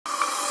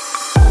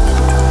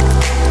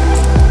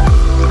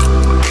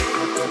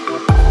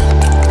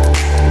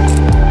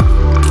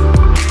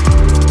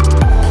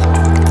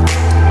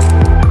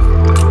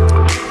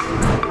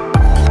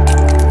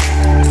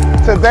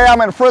Today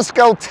I'm in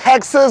Frisco,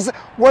 Texas,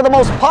 one of the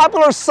most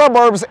popular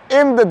suburbs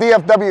in the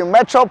DFW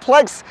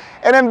Metroplex.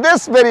 And in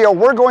this video,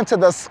 we're going to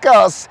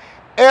discuss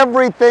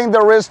everything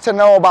there is to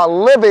know about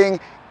living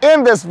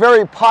in this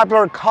very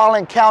popular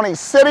Collin County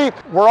city.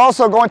 We're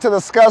also going to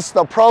discuss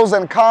the pros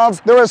and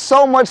cons. There is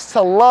so much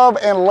to love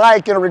and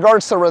like in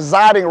regards to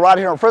residing right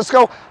here in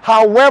Frisco.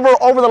 However,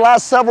 over the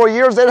last several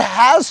years, it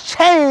has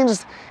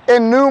changed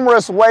in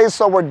numerous ways,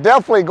 so we're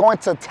definitely going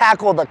to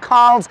tackle the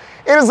cons.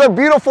 It is a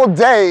beautiful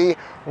day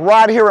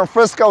right here in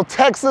Frisco,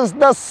 Texas.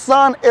 The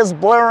sun is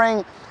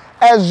blaring.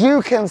 As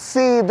you can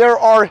see, there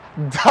are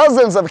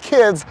dozens of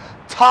kids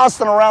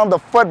tossing around the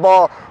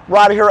football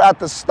right here at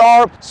the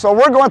Star. So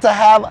we're going to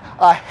have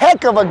a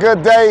heck of a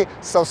good day,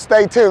 so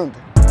stay tuned.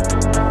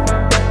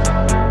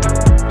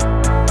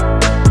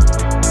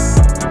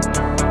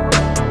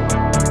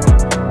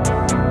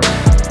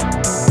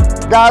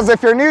 Guys,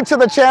 if you're new to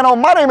the channel,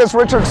 my name is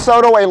Richard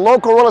Soto, a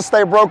local real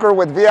estate broker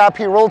with VIP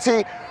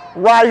Realty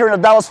right here in the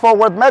Dallas-Fort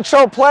Worth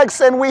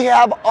Metroplex, and we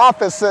have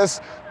offices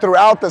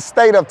throughout the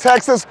state of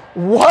Texas.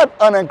 What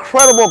an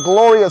incredible,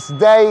 glorious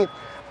day.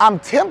 I'm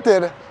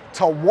tempted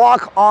to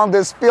walk on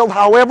this field.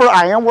 However,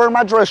 I am wearing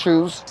my dress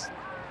shoes,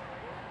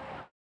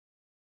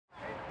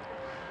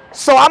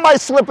 so I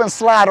might slip and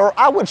slide, or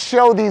I would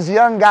show these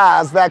young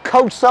guys that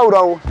Coach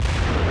Soto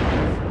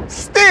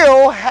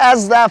still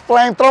has that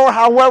flamethrower.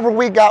 However,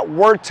 we got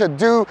work to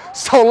do,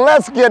 so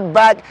let's get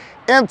back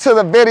into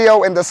the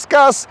video and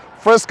discuss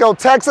Frisco,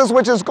 Texas,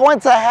 which is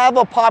going to have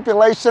a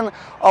population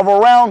of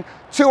around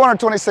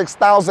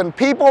 226,000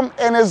 people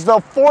and is the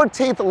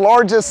 14th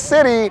largest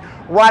city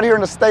right here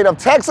in the state of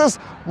Texas.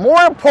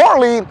 More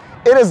importantly,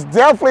 it is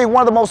definitely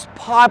one of the most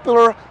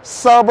popular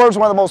suburbs,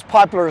 one of the most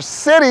popular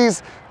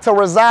cities to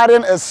reside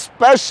in,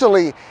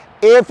 especially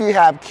if you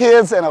have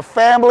kids and a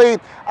family.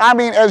 I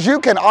mean, as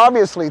you can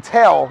obviously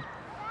tell,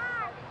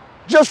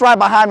 just right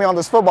behind me on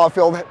this football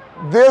field,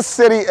 this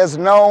city is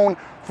known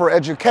for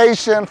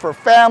education, for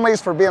families,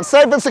 for being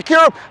safe and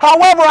secure.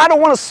 However, I don't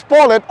want to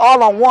spoil it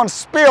all on one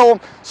spill,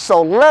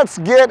 so let's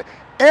get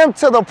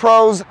into the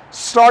pros,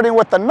 starting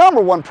with the number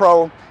one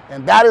pro,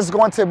 and that is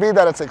going to be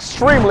that it's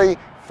extremely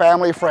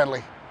family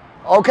friendly.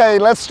 Okay,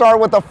 let's start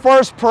with the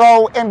first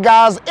pro, and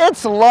guys,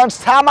 it's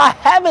lunchtime. I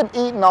haven't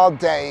eaten all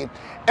day,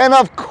 and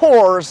of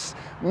course,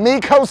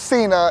 Miko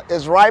Cena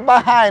is right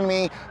behind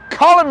me,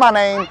 calling my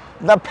name.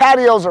 The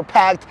patios are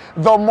packed,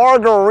 the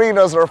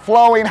margaritas are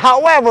flowing.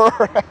 However,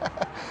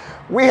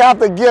 we have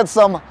to get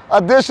some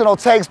additional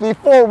takes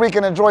before we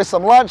can enjoy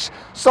some lunch.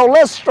 So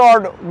let's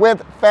start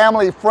with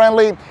family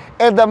friendly.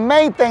 And the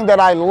main thing that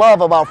I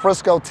love about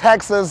Frisco,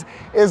 Texas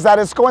is that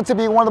it's going to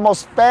be one of the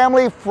most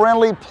family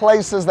friendly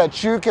places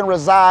that you can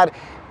reside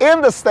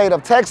in the state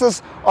of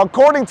Texas.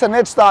 According to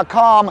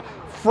niche.com,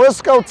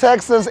 Frisco,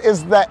 Texas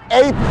is the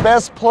 8th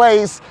best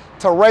place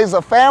to raise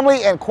a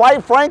family, and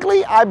quite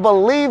frankly, I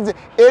believed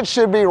it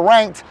should be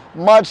ranked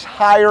much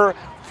higher.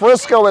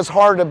 Frisco is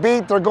hard to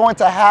beat. They're going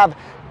to have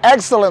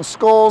excellent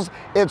schools.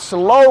 It's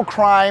low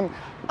crime.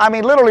 I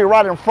mean, literally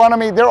right in front of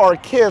me, there are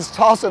kids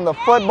tossing the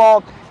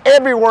football.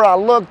 Everywhere I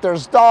look,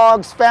 there's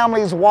dogs,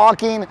 families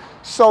walking.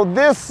 So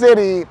this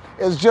city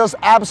is just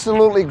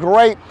absolutely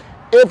great.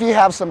 If you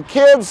have some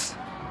kids,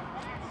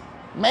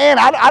 man,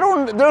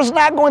 there's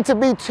not going to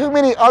be too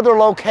many other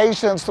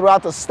locations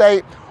throughout the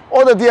state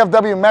or the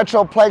DFW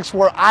Metroplex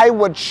where I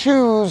would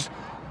choose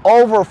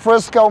over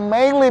Frisco,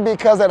 mainly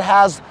because it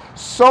has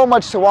so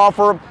much to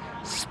offer,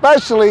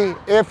 especially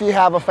if you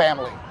have a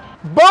family.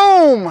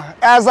 Boom!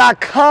 As I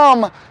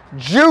come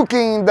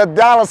juking the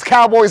Dallas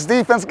Cowboys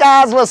defense.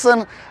 Guys,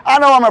 listen, I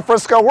know I'm in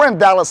Frisco, we're in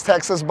Dallas,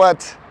 Texas,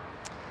 but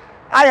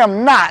I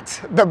am not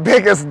the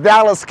biggest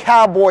Dallas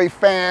Cowboy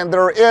fan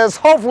there is.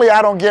 Hopefully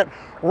I don't get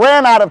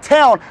ran out of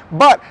town,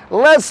 but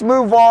let's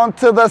move on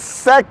to the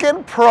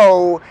second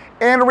pro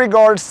in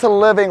regards to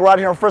living right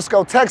here in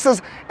Frisco,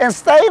 Texas. And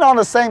staying on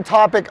the same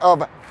topic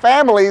of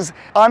families,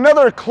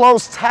 another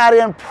close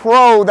tight-end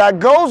pro that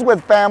goes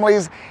with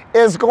families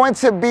is going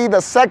to be the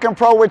second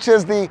pro, which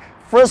is the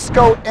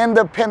Frisco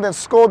Independent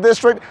School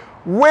District,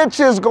 which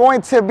is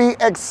going to be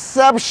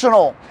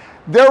exceptional.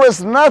 There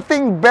is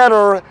nothing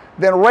better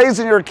than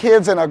raising your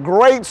kids in a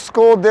great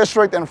school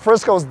district, and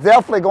Frisco is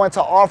definitely going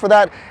to offer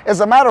that. As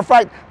a matter of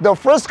fact, the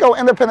Frisco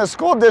Independent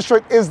School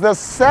District is the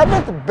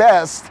 7th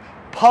best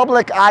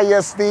public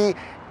ISD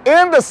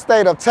in the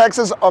state of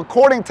Texas,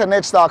 according to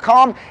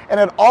niche.com, and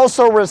it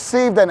also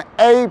received an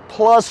A+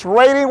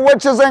 rating,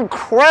 which is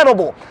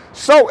incredible.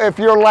 So if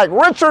you're like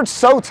Richard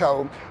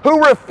Soto,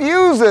 who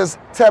refuses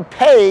to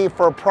pay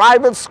for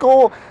private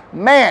school,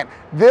 man,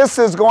 this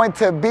is going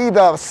to be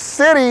the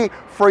city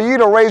for you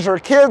to raise your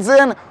kids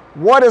in.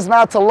 What is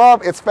not to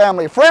love? It's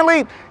family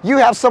friendly. You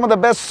have some of the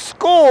best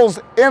schools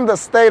in the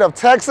state of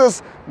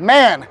Texas.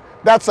 Man,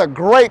 that's a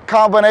great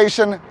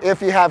combination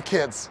if you have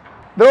kids.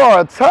 There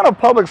are a ton of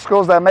public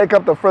schools that make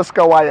up the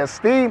Frisco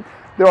ISD.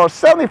 There are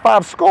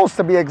 75 schools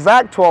to be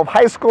exact, 12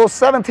 high schools,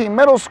 17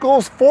 middle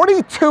schools,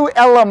 42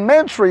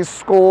 elementary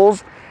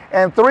schools,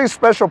 and 3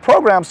 special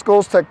program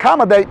schools to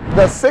accommodate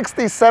the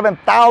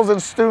 67,000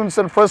 students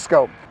in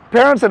Frisco.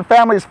 Parents and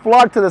families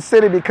flock to the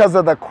city because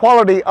of the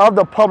quality of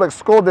the public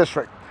school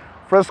district.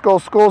 Frisco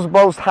schools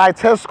boast high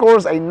test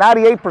scores, a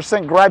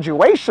 98%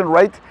 graduation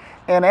rate,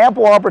 and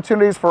ample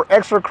opportunities for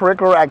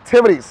extracurricular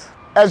activities.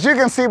 As you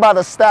can see by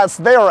the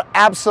stats, they are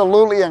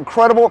absolutely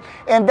incredible,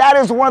 and that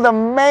is one of the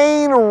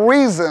main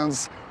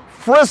reasons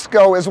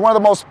Frisco is one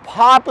of the most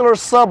popular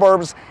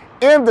suburbs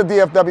in the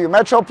DFW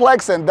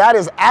Metroplex, and that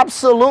is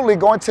absolutely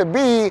going to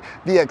be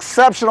the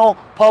exceptional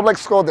public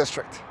school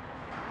district.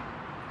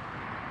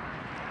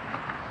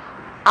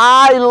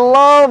 I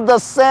love the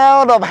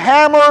sound of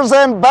hammers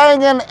and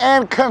banging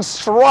and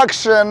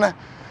construction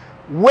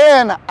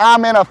when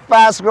I'm in a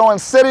fast-growing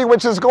city,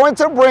 which is going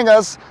to bring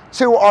us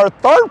to our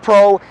third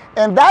pro,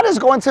 and that is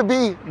going to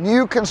be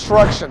new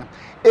construction.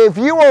 If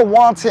you are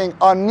wanting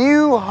a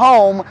new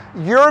home,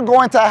 you're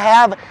going to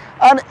have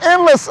an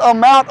endless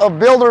amount of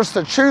builders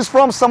to choose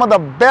from. Some of the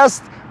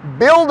best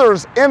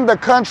builders in the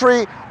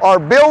country are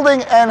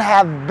building and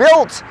have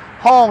built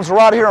homes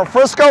right here in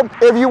Frisco.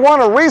 If you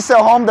want a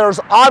resale home, there's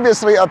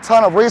obviously a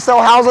ton of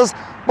resale houses,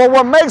 but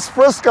what makes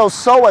Frisco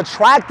so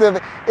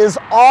attractive is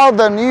all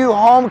the new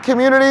home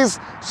communities.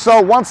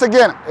 So once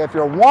again, if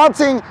you're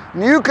wanting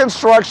new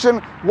construction,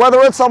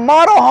 whether it's a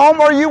model home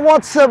or you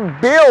want to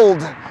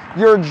build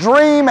your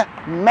dream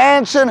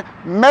mansion,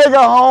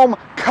 mega home,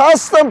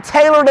 custom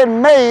tailored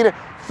and made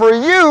for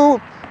you,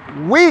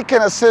 we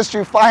can assist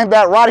you find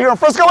that right here in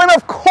Frisco. And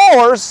of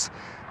course,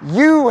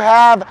 you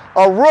have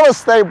a real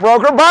estate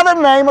broker by the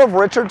name of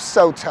Richard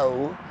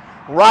Soto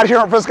right here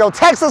in Frisco,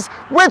 Texas,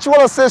 which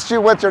will assist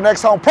you with your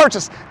next home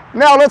purchase.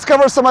 Now let's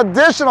cover some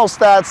additional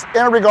stats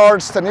in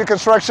regards to new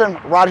construction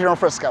right here in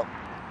Frisco.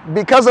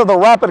 Because of the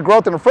rapid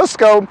growth in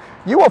Frisco,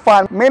 you will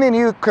find many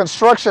new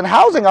construction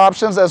housing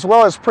options as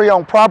well as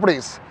pre-owned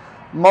properties.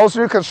 Most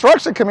new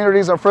construction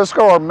communities in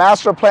Frisco are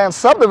master plan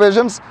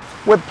subdivisions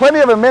with plenty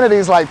of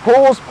amenities like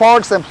pools,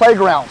 parks, and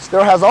playgrounds.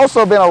 There has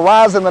also been a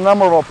rise in the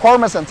number of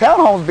apartments and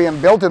townhomes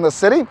being built in the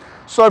city.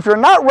 So if you're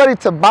not ready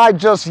to buy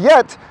just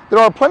yet, there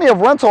are plenty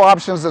of rental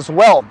options as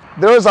well.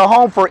 There is a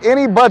home for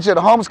any budget.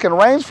 Homes can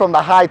range from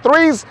the high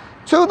threes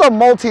to the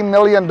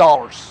multi-million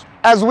dollars.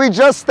 As we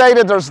just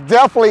stated, there's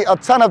definitely a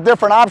ton of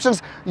different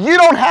options. You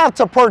don't have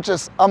to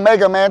purchase a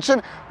mega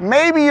mansion.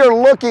 Maybe you're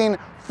looking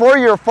for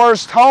your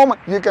first home.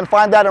 You can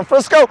find that in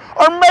Frisco.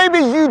 Or maybe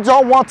you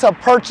don't want to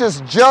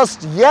purchase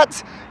just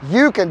yet.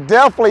 You can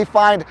definitely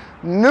find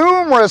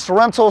numerous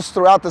rentals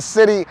throughout the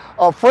city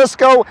of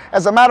Frisco.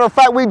 As a matter of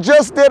fact, we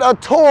just did a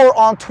tour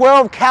on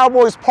 12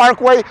 Cowboys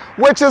Parkway,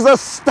 which is a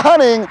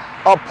stunning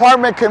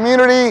apartment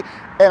community.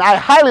 And I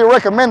highly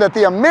recommend that.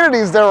 The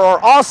amenities there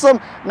are awesome.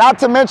 Not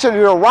to mention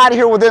you're right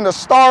here within the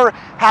Star,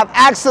 have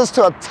access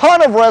to a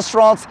ton of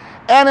restaurants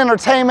and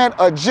entertainment,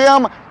 a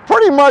gym.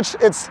 Pretty much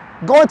it's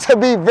going to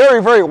be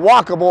very, very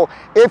walkable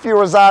if you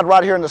reside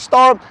right here in the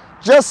Star.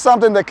 Just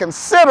something to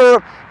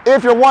consider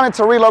if you're wanting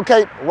to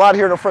relocate right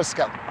here to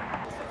Frisco.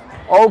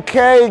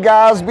 Okay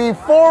guys,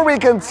 before we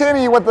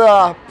continue with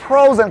the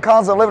pros and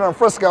cons of living in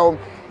Frisco,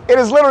 it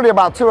is literally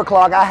about 2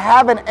 o'clock. I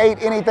haven't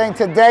ate anything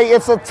today.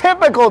 It's a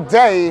typical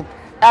day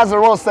as a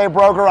real estate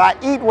broker. I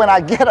eat when I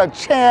get a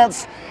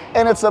chance,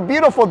 and it's a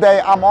beautiful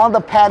day. I'm on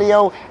the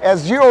patio.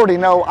 As you already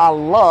know, I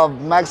love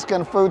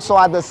Mexican food, so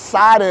I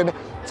decided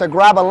to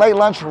grab a late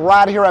lunch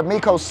right here at Mi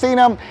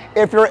Cocina.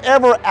 If you're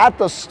ever at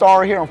the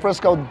Star here in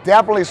Frisco,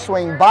 definitely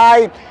swing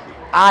by.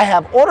 I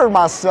have ordered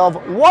myself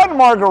one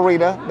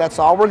margarita. That's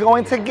all we're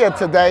going to get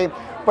today,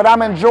 but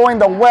I'm enjoying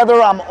the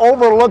weather. I'm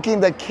overlooking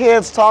the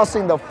kids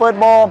tossing the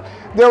football.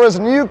 There is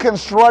new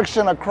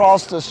construction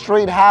across the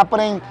street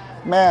happening.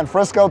 Man,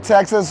 Frisco,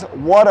 Texas,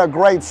 what a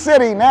great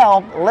city.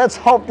 Now, let's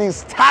hope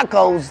these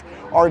tacos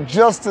are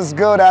just as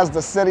good as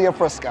the city of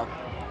Frisco.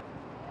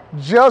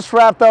 Just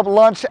wrapped up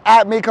lunch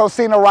at Mi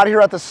Cocina right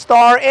here at the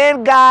Star.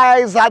 And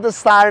guys, I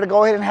decided to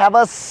go ahead and have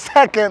a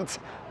second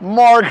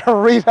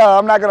margarita.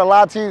 I'm not gonna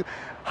lie to you.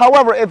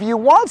 However, if you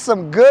want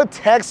some good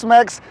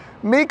Tex-Mex,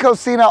 Mi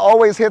Cocina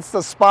always hits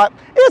the spot.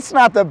 It's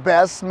not the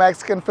best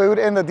Mexican food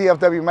in the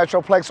DFW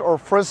Metroplex or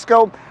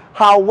Frisco.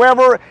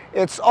 However,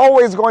 it's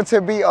always going to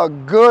be a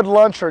good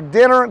lunch or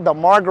dinner. The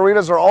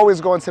margaritas are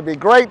always going to be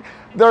great.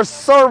 Their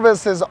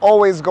service is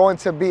always going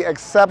to be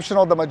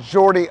exceptional the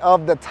majority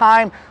of the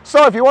time.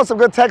 So if you want some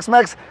good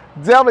Tex-Mex,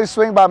 definitely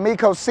swing by Mi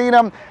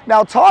Cocina.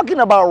 Now,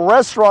 talking about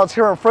restaurants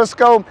here in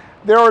Frisco,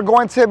 there are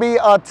going to be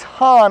a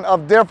ton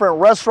of different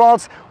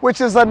restaurants,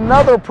 which is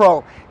another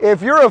pro.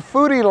 If you're a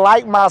foodie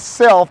like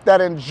myself that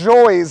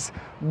enjoys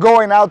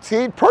going out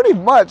to eat pretty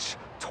much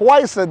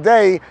twice a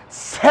day,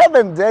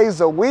 7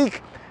 days a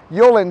week,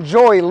 you'll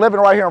enjoy living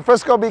right here in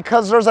Frisco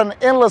because there's an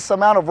endless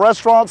amount of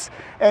restaurants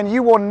and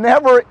you will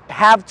never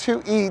have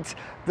to eat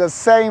the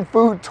same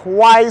food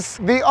twice.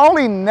 The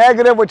only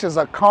negative, which is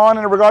a con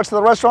in regards to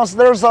the restaurants,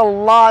 there's a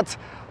lot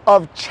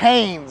of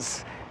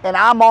chains. And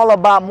I'm all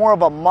about more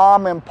of a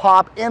mom and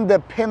pop,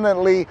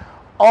 independently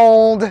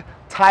owned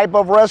type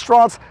of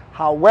restaurants.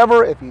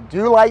 However, if you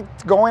do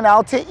like going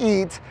out to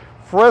eat,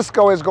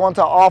 Frisco is going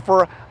to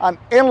offer an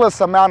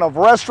endless amount of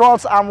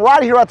restaurants. I'm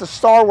right here at the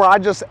Star where I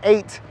just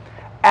ate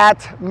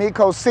at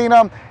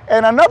Micosina.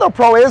 And another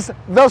pro is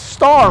the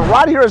Star.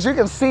 Right here, as you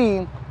can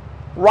see,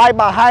 right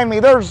behind me,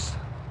 there's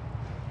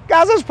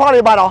probably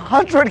about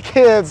 100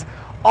 kids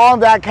on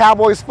that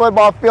Cowboys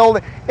football field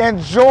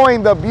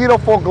enjoying the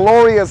beautiful,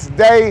 glorious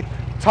day,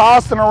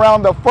 tossing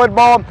around the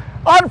football.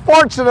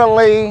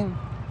 Unfortunately,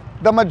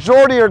 the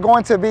majority are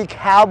going to be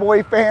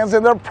Cowboy fans,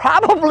 and they're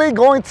probably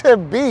going to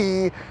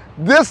be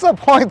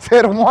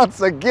disappointed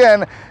once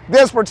again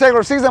this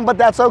particular season, but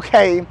that's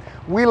okay.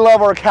 We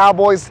love our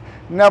Cowboys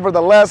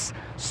nevertheless.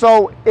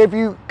 So if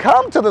you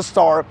come to the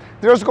Star,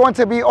 there's going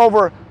to be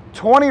over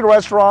 20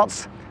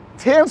 restaurants,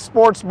 10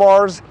 sports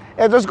bars,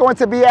 and there's going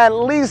to be at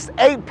least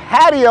 8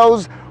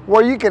 patios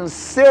where you can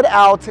sit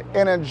out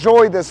and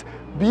enjoy this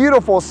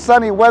beautiful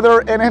sunny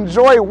weather and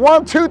enjoy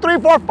 1, 2, 3,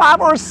 4,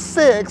 5, or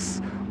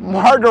 6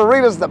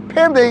 margaritas,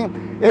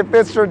 depending if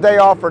it's your day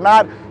off or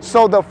not.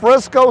 So the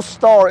Frisco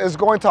Star is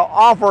going to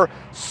offer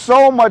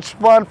so much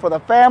fun for the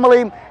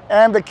family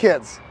and the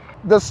kids.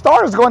 The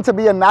Star is going to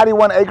be a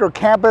 91-acre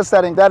campus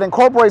that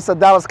incorporates the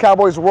Dallas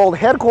Cowboys World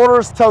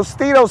Headquarters,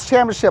 Tostitos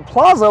Championship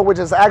Plaza, which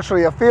is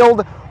actually a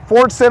field,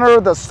 Ford Center,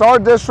 the Star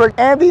District,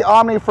 and the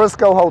Omni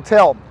Frisco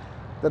Hotel.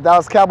 The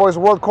Dallas Cowboys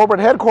World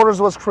Corporate Headquarters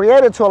was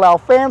created to allow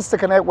fans to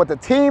connect with the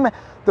team.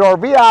 There are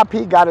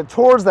VIP guided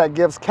tours that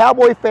gives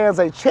Cowboy fans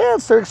a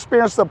chance to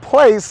experience the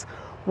place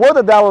where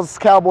the Dallas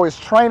Cowboys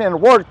train and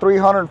work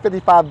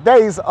 355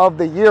 days of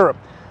the year.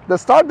 The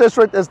Star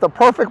District is the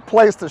perfect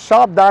place to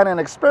shop, dine, and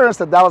experience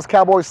the Dallas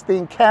Cowboys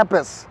themed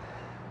campus.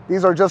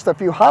 These are just a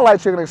few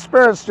highlights you can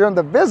experience during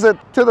the visit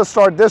to the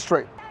Star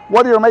District.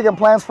 Whether you're making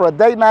plans for a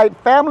date night,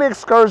 family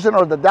excursion,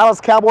 or the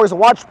Dallas Cowboys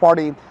watch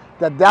party,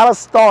 the Dallas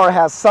Star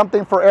has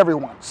something for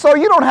everyone. So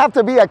you don't have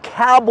to be a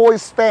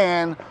Cowboys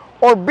fan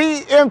or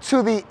be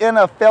into the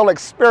NFL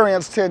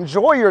experience to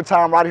enjoy your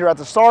time right here at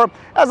the Star.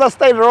 As I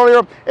stated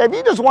earlier, if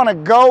you just want to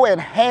go and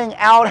hang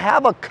out,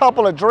 have a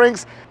couple of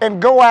drinks,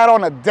 and go out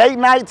on a date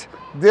night,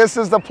 this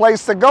is the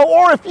place to go.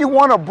 Or if you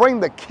want to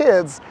bring the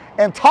kids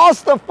and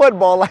toss the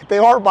football like they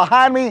are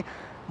behind me,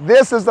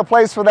 this is the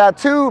place for that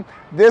too.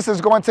 This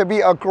is going to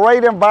be a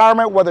great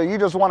environment, whether you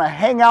just want to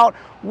hang out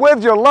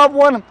with your loved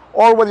one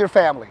or with your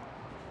family.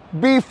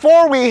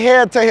 Before we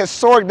head to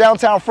historic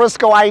downtown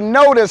Frisco, I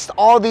noticed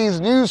all these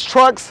news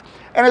trucks,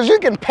 and as you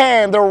can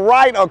pan, they're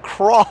right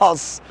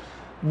across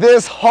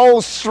this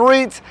whole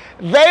street.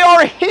 They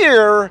are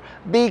here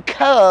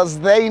because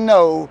they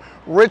know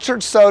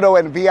Richard Soto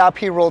and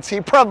VIP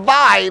Realty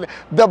provide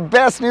the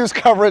best news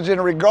coverage in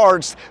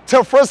regards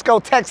to Frisco,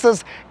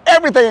 Texas,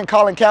 everything in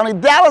Collin County,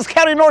 Dallas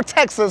County, North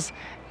Texas,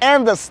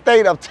 and the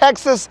state of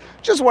Texas.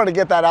 Just wanted to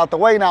get that out the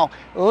way. Now,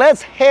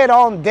 let's head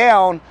on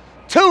down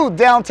to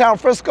downtown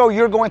Frisco.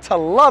 You're going to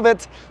love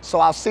it, so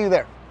I'll see you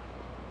there.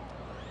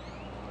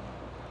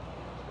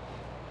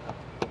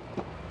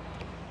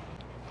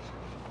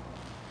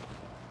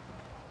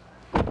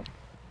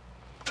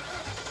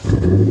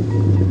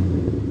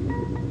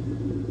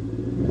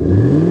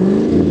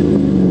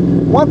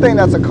 One thing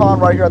that's a con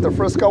right here at the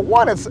Frisco,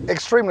 one, it's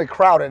extremely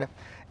crowded,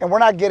 and we're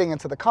not getting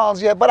into the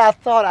cons yet, but I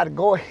thought I'd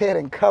go ahead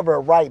and cover it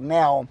right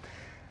now.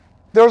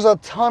 There's a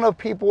ton of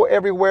people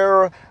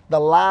everywhere. The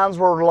lines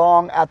were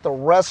long at the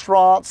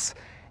restaurants.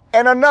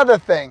 And another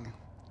thing,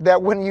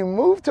 that when you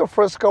move to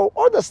Frisco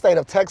or the state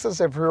of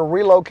Texas, if you're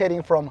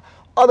relocating from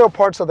other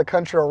parts of the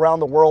country around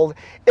the world,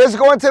 is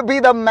going to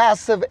be the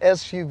massive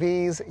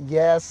SUVs.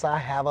 Yes, I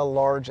have a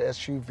large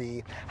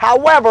SUV.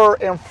 However,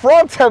 in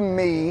front of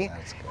me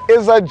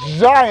is a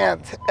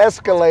giant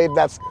Escalade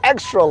that's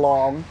extra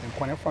long.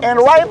 And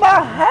right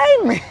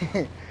behind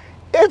me,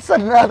 it's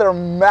another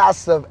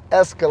massive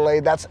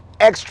Escalade that's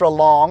extra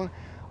long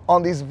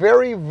on these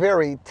very,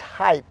 very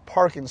tight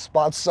parking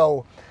spots.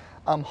 So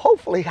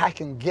hopefully I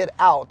can get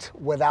out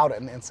without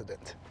an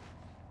incident.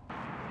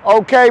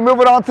 Okay,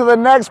 moving on to the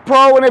next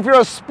pro. And if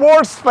you're a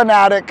sports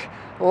fanatic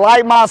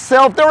like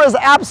myself, there is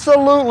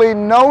absolutely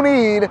no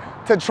need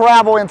to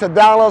travel into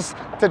Dallas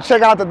to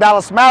check out the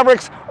Dallas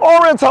Mavericks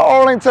or into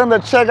Arlington to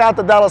check out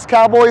the Dallas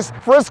Cowboys.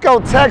 Frisco,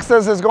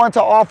 Texas is going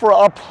to offer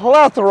a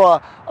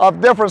plethora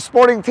of different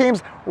sporting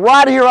teams.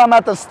 Right here, I'm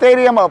at the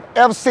stadium of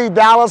FC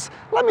Dallas.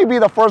 Let me be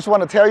the first one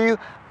to tell you,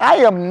 I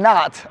am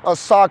not a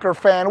soccer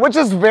fan, which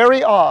is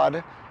very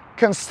odd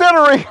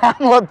considering I'm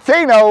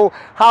Latino.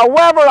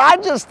 However,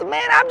 I'm just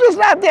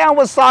not down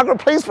with soccer.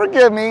 Please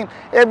forgive me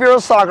if you're a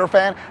soccer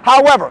fan.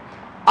 However,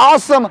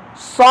 awesome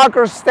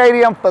soccer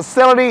stadium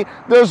facility.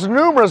 There's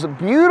numerous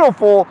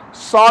beautiful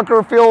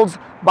soccer fields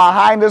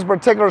behind this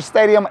particular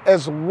stadium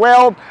as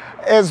well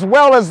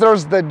as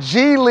there's the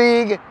G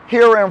League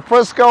here in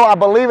Frisco. I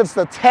believe it's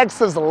the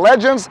Texas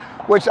Legends,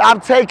 which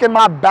I've taken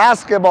my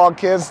basketball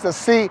kids to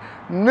see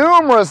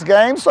numerous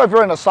games. So if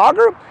you're into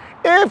soccer,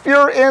 if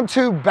you're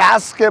into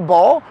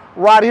basketball,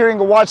 right here you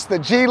can watch the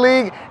G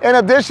League. In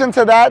addition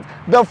to that,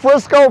 the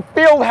Frisco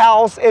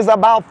Fieldhouse is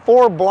about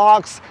 4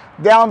 blocks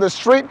down the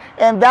street,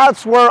 and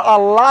that's where a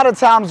lot of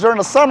times during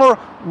the summer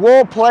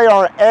we'll play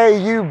our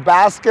AU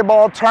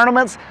basketball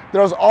tournaments.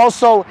 There's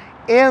also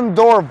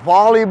indoor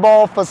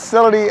volleyball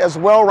facility as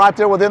well right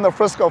there within the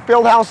Frisco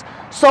Fieldhouse.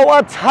 So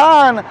a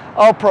ton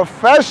of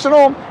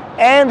professional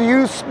and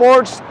youth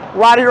sports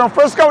right here in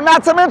Frisco.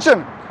 Not to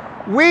mention,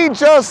 we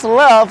just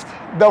left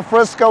the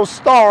Frisco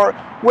Star,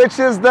 which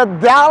is the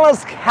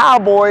Dallas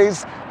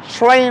Cowboys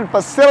training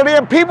facility,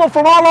 and people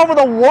from all over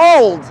the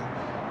world,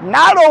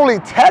 not only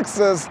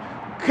Texas,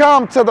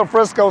 come to the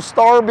Frisco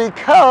Star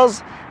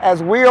because,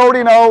 as we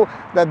already know,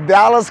 the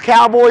Dallas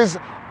Cowboys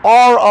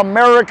are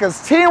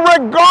America's team,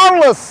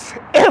 regardless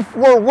if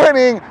we're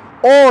winning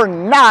or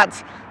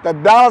not. The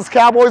Dallas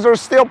Cowboys are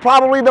still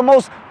probably the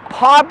most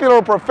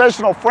popular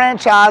professional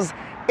franchise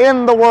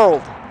in the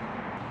world.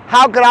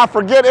 How could I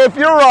forget? If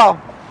you're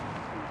a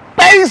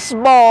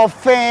baseball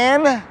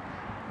fan,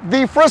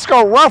 the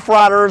Frisco Rough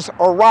Riders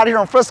are right here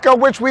in Frisco,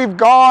 which we've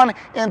gone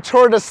and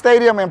toured the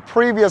stadium in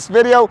previous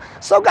video.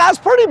 So guys,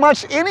 pretty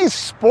much any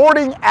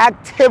sporting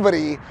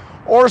activity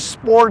or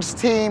sports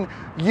team,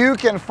 you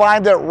can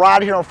find it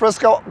right here in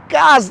Frisco.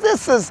 Guys,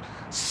 this is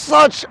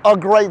such a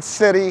great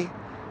city.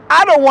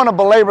 I don't want to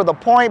belabor the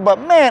point, but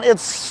man,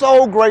 it's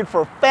so great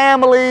for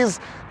families.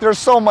 There's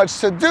so much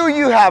to do.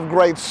 You have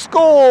great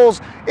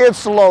schools.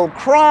 It's low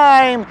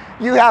crime.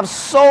 You have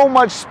so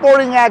much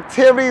sporting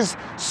activities,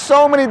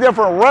 so many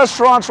different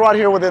restaurants right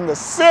here within the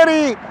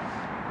city.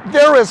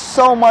 There is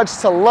so much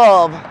to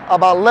love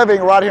about living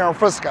right here in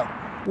Frisco,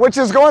 which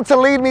is going to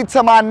lead me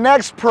to my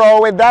next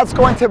pro, and that's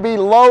going to be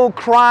low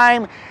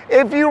crime.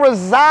 If you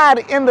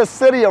reside in the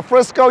city of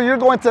Frisco, you're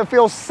going to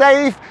feel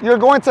safe. You're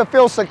going to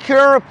feel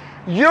secure.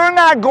 You're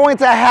not going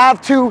to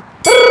have to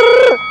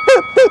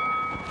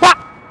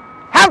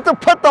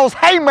put those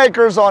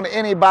haymakers on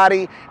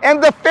anybody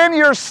and defend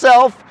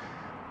yourself,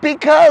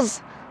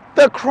 because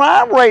the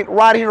crime rate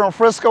right here in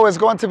Frisco is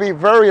going to be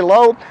very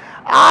low.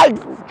 I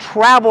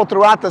travel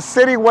throughout the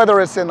city, whether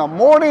it's in the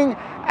morning,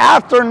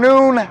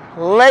 afternoon,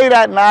 late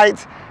at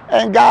night,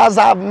 and guys,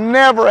 I've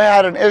never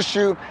had an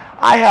issue.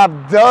 I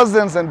have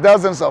dozens and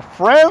dozens of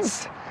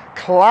friends,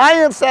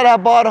 clients that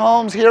have bought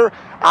homes here.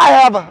 I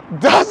have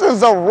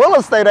dozens of real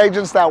estate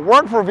agents that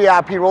work for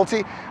VIP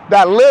Realty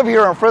that live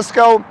here in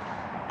Frisco.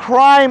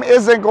 Crime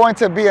isn't going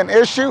to be an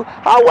issue.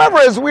 However,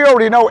 as we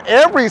already know,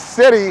 every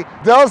city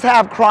does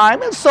have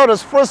crime, and so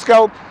does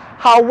Frisco.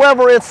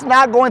 However, it's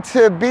not going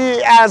to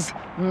be as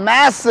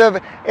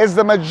massive as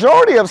the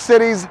majority of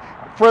cities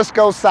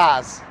Frisco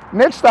size.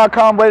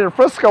 Niche.com rated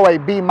Frisco a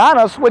B-,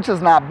 which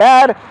is not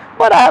bad,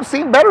 but I have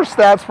seen better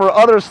stats for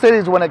other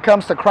cities when it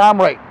comes to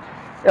crime rate.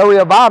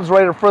 Area Vibes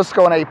rated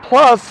Frisco an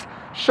A+,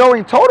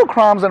 showing total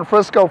crimes in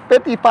Frisco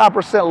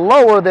 55%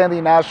 lower than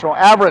the national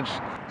average.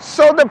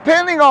 So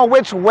depending on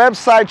which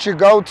website you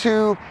go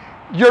to,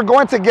 you're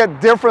going to get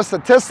different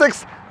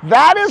statistics.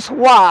 That is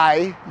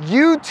why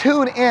you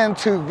tune in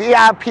to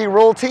VIP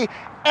Realty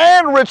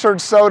and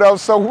Richard Soto,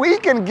 so we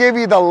can give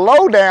you the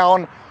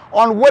lowdown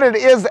on what it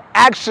is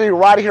actually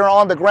right here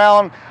on the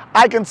ground.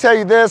 I can tell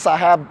you this, I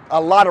have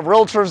a lot of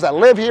realtors that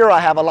live here. I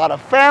have a lot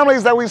of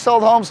families that we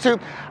sold homes to.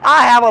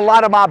 I have a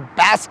lot of my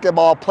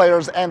basketball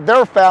players and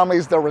their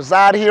families that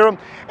reside here.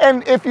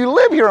 And if you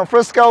live here in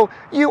Frisco,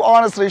 you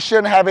honestly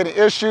shouldn't have any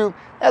issue.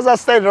 As I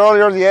stated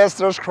earlier, yes,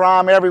 there's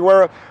crime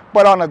everywhere,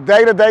 but on a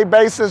day-to-day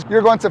basis,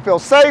 you're going to feel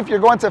safe, you're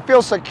going to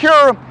feel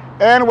secure,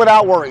 and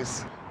without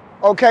worries.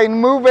 Okay,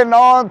 moving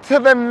on to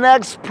the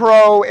next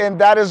pro, and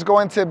that is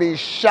going to be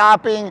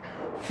shopping.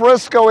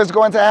 Frisco is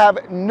going to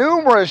have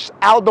numerous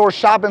outdoor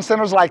shopping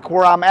centers like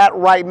where I'm at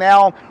right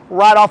now,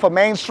 right off of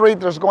Main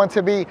Street. There's going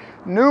to be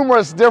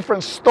numerous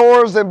different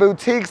stores and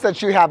boutiques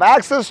that you have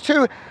access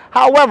to.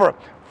 However,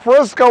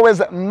 Frisco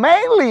is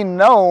mainly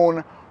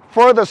known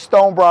for the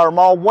Stonebriar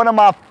Mall, one of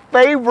my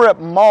favorite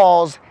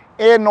malls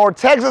in North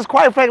Texas.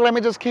 Quite frankly, let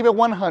me just keep it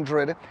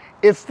 100.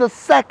 It's the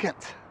second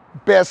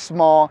best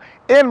mall,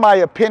 in my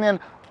opinion.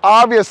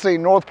 Obviously,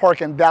 North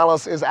Park in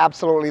Dallas is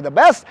absolutely the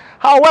best.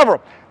 However,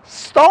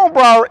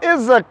 Stonebriar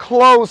is a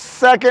close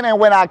second, and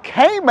when I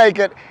can't make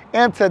it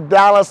into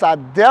Dallas, I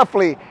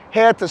definitely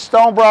head to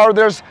Stonebriar.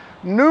 There's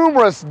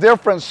numerous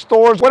different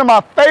stores. One of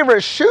my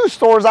favorite shoe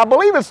stores, I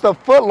believe it's the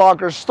Foot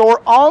Locker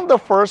store on the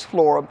first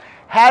floor,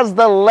 has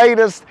the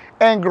latest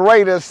and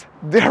greatest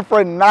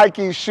different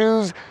Nike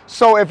shoes.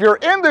 So if you're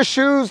into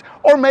shoes,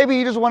 or maybe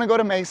you just want to go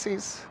to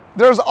Macy's,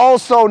 there's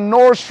also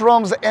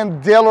Nordstrom's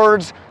and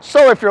Dillard's.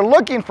 So if you're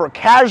looking for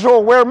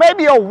casual wear,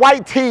 maybe a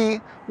white tee,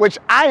 which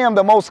I am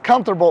the most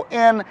comfortable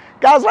in.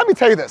 Guys, let me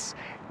tell you this.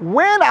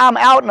 When I'm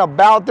out and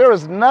about, there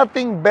is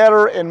nothing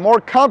better and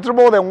more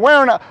comfortable than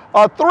wearing a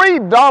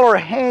 $3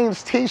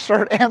 Hanes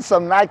t-shirt and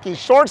some Nike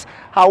shorts.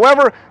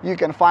 However, you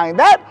can find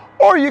that,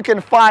 or you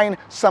can find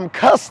some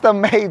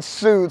custom-made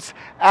suits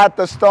at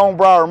the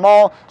Stonebriar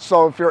Mall.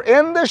 So if you're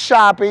into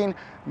shopping,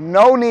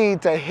 no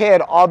need to head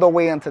all the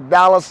way into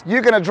Dallas.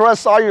 You can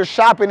address all your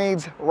shopping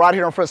needs right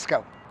here in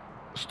Frisco.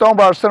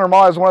 Stonebriar Center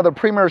Mall is one of the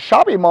premier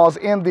shopping malls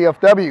in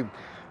DFW.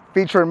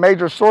 Featuring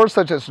major stores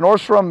such as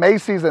Nordstrom,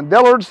 Macy's, and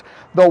Dillard's,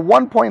 the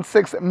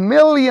 1.6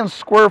 million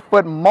square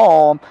foot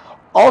mall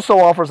Also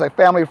offers a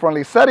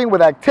family-friendly setting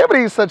with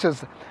activities such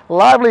as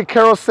lively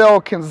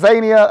carousel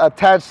Quinzania,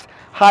 attached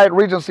Hyatt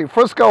Regency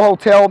Frisco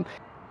Hotel,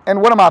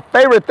 and one of my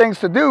favorite things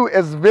to do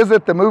is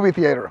visit the movie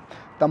theater.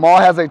 The mall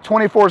has a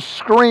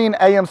 24-screen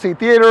AMC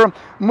theater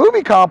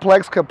movie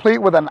complex complete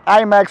with an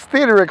IMAX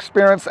theater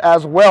experience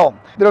as well.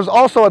 There's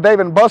also a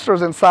Dave &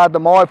 Buster's inside the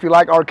mall if you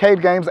like arcade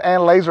games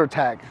and laser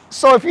tag.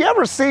 So if you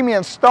ever see me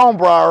in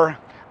Stonebriar,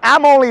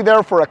 I'm only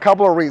there for a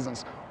couple of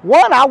reasons.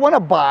 One, I want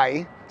to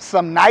buy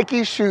some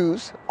Nike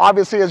shoes.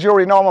 Obviously, as you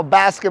already know, I'm a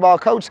basketball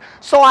coach,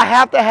 so I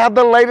have to have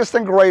the latest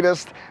and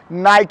greatest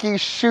Nike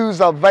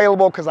shoes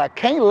available because I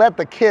can't let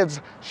the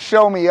kids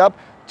show me up.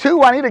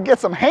 Two, I need to get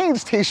some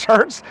Hanes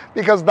t-shirts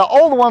because the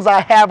old ones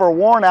I have are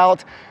worn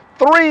out.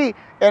 Three,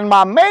 and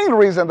my main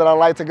reason that I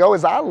like to go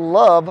is I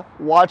love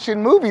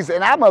watching movies,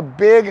 and I'm a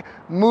big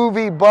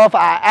movie buff.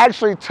 I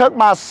actually took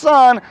my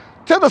son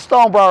to the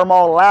Stonebriar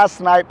Mall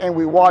last night and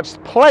we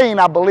watched Plane,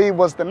 I believe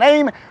was the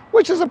name,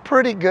 which is a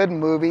pretty good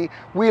movie.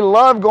 We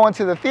love going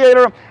to the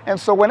theater, and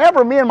so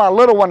whenever me and my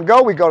little one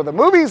go, we go to the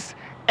movies,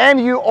 and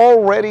you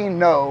already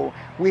know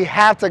we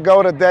have to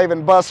go to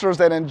Dave & Buster's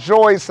and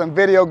enjoy some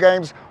video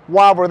games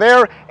while we're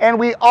there, and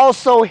we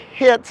also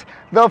hit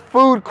the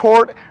food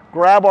court,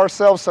 grab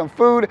ourselves some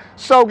food.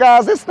 So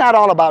guys, it's not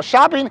all about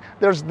shopping.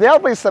 There's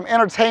definitely some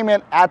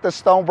entertainment at the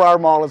Stonebriar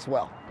Mall as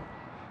well.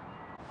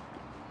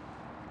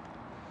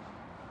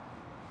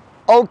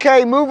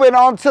 Okay, moving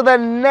on to the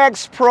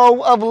next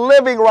pro of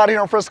living right here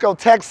in Frisco,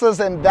 Texas,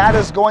 and that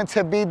is going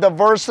to be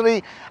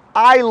diversity.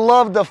 I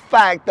love the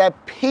fact that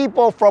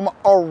people from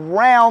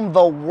around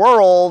the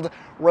world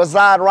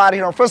reside right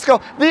here in Frisco.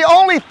 The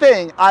only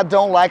thing I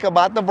don't like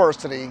about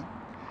diversity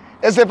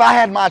is if I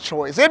had my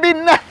choice, it'd be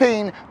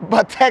nothing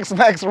but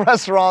Tex-Mex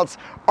restaurants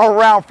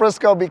around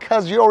Frisco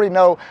because you already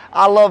know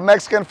I love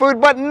Mexican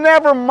food, but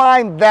never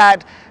mind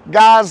that,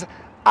 guys.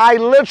 I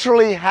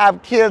literally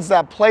have kids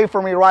that play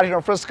for me right here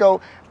in Frisco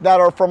that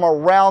are from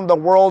around the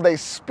world. They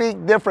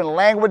speak different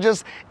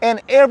languages,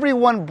 and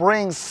everyone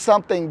brings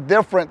something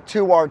different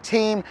to our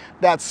team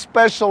that's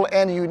special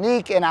and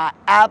unique, and I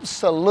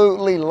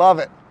absolutely love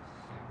it.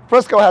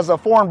 Frisco has a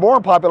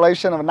foreign-born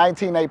population of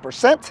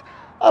 19.8%.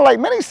 Unlike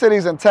many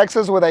cities in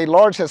Texas with a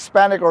large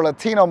Hispanic or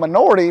Latino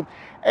minority,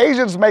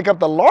 Asians make up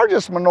the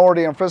largest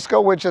minority in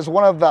Frisco, which is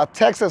one of the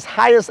Texas'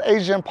 highest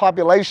Asian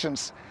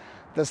populations.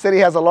 The city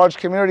has a large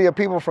community of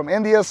people from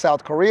India,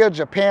 South Korea,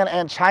 Japan,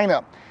 and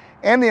China.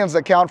 Indians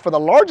account for the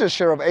largest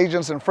share of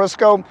Asians in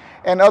Frisco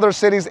and other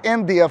cities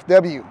in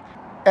DFW.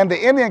 And the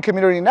Indian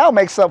community now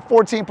makes up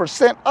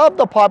 14% of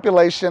the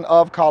population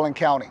of Collin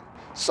County.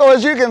 So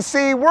as you can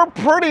see, we're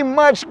pretty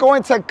much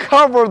going to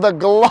cover the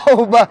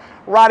globe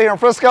right here in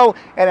Frisco,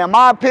 and in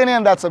my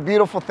opinion, that's a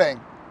beautiful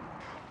thing.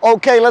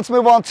 Okay, let's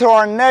move on to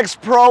our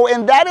next pro,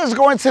 and that is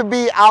going to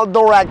be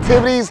outdoor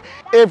activities.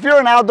 If you're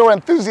an outdoor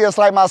enthusiast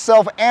like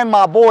myself and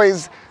my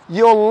boys,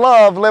 you'll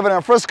love living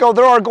in Frisco.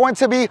 There are going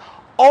to be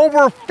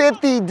over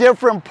 50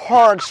 different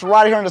parks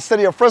right here in the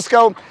city of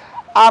Frisco.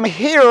 I'm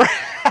here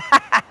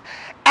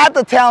at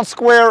the town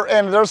square,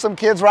 and there's some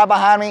kids right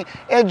behind me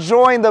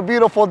enjoying the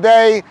beautiful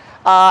day.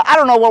 I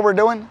don't know what we're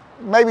doing.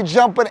 Maybe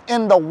jumping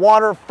in the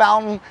water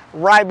fountain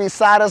right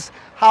beside us.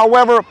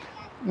 However,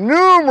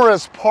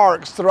 numerous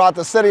parks throughout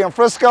the city of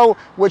Frisco,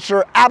 which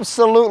you're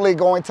absolutely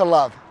going to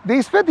love.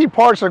 These 50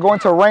 parks are going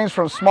to range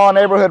from small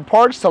neighborhood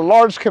parks to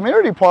large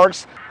community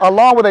parks,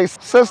 along with a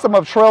system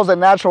of trails and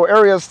natural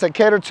areas to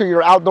cater to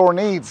your outdoor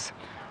needs.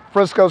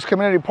 Frisco's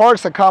community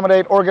parks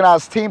accommodate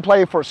organized team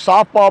play for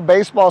softball,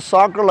 baseball,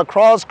 soccer,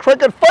 lacrosse,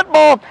 cricket,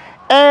 football,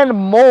 and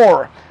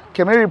more.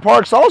 Community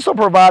parks also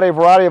provide a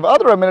variety of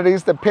other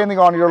amenities depending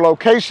on your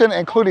location,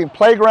 including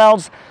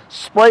playgrounds,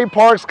 spray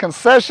parks,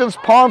 concessions,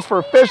 ponds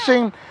for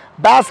fishing,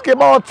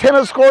 basketball,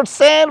 tennis courts,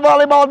 sand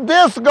volleyball,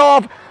 disc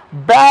golf,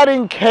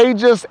 batting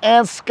cages,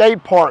 and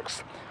skate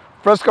parks.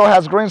 Frisco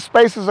has green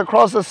spaces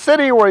across the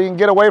city where you can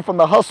get away from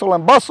the hustle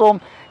and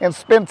bustle and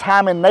spend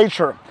time in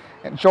nature.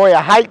 Enjoy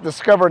a hike,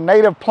 discover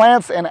native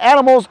plants and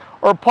animals,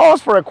 or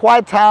pause for a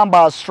quiet time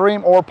by a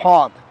stream or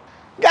pond.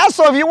 Guys,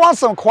 so if you want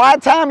some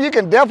quiet time, you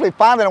can definitely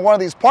find it in one of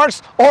these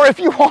parks. Or if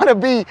you want to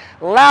be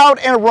loud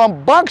and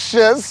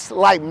rambunctious,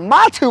 like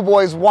my two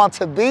boys want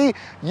to be,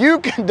 you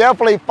can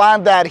definitely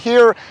find that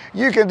here.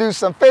 You can do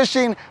some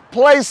fishing,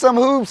 play some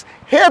hoops,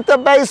 hit the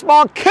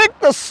baseball, kick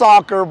the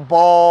soccer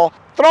ball,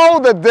 throw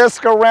the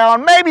disc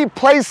around, maybe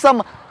play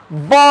some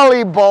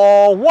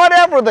volleyball,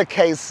 whatever the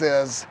case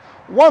is.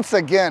 Once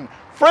again,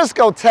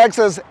 Frisco,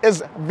 Texas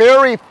is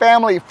very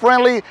family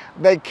friendly.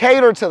 They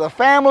cater to the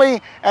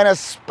family and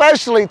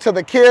especially to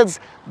the kids.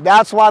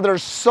 That's why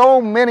there's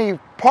so many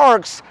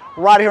parks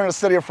right here in the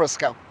city of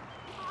Frisco.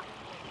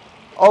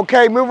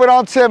 Okay, moving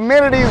on to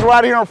amenities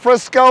right here in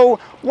Frisco.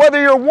 Whether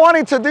you're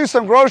wanting to do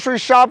some grocery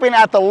shopping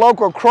at the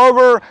local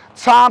Kroger,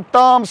 Tom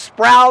Thumb,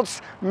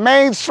 Sprouts,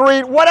 Main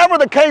Street, whatever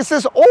the case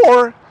is,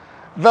 or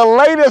the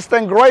latest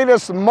and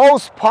greatest,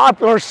 most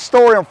popular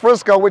store in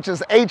Frisco, which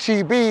is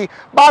H-E-B.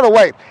 By the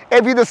way,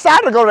 if you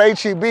decide to go to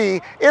H-E-B,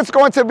 it's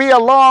going to be a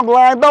long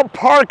line. The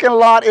parking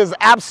lot is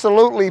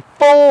absolutely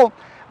full.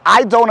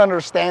 I don't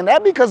understand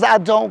that because I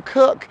don't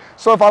cook.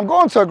 So if I'm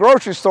going to a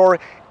grocery store,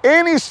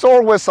 any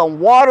store with some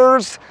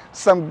waters,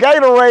 some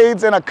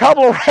Gatorades, and a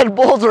couple of Red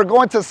Bulls are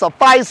going to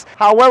suffice.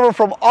 However,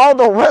 from all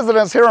the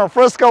residents here in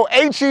Frisco,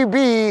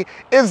 H-E-B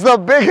is the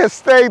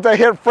biggest thing to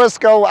hit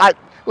Frisco.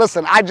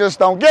 Listen, I just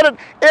don't get it.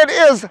 It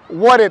is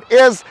what it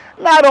is.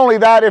 Not only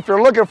that, if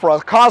you're looking for a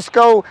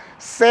Costco,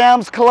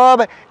 Sam's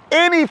Club,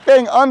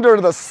 anything under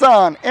the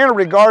sun in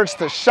regards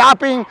to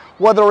shopping,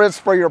 whether it's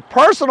for your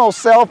personal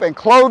self and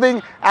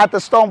clothing at the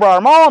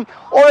Stonebriar Mall,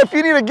 or if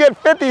you need to get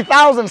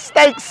 50,000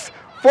 steaks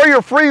for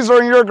your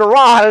freezer in your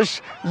garage,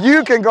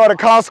 you can go to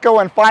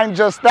Costco and find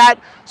just that.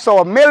 So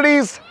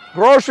amenities,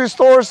 grocery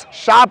stores,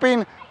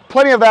 shopping,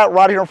 plenty of that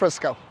right here in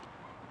Frisco.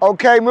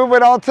 Okay,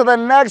 moving on to the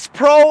next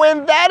pro,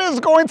 and that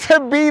is going to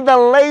be the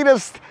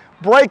latest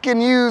breaking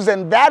news,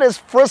 and that is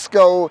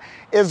Frisco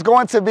is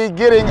going to be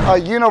getting a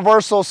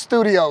Universal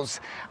Studios.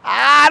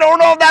 I don't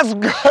know if that's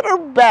good or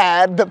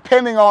bad,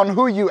 depending on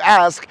who you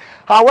ask.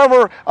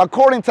 However,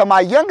 according to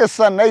my youngest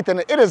son, Nathan,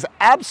 it is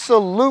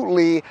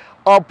absolutely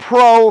a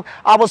pro.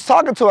 I was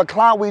talking to a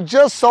client. We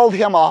just sold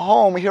him a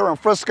home here in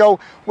Frisco,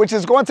 which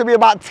is going to be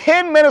about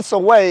 10 minutes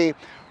away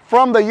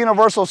from the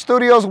Universal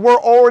Studios. We're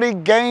already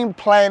game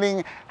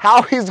planning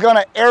how he's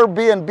gonna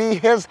Airbnb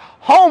his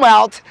home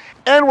out,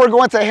 and we're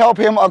going to help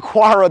him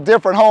acquire a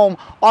different home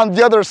on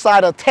the other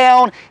side of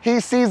town.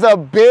 He sees a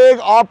big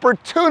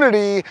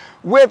opportunity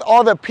with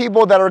all the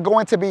people that are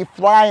going to be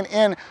flying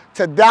in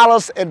to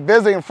Dallas and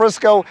visiting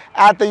Frisco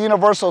at the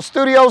Universal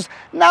Studios.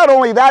 Not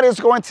only that,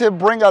 it's going to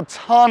bring a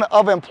ton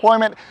of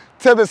employment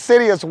to the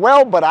city as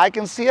well, but I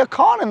can see a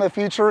con in the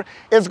future.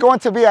 It's going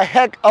to be a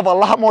heck of a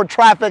lot more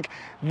traffic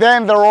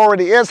than there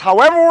already is.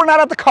 However, we're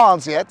not at the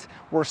cons yet.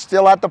 We're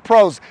still at the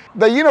pros.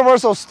 The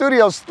Universal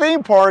Studios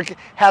theme park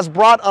has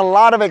brought a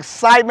lot of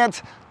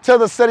excitement to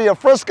the city of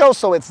Frisco,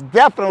 so it's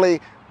definitely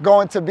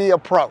going to be a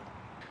pro.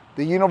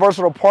 The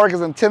Universal Park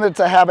is intended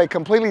to have a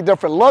completely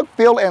different look,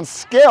 feel, and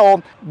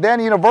scale than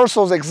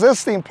Universal's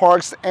existing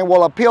parks and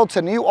will appeal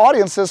to new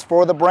audiences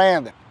for the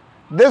brand.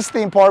 This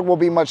theme park will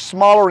be much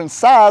smaller in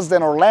size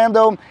than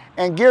Orlando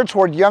and geared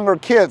toward younger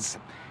kids.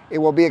 It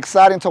will be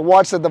exciting to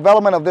watch the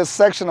development of this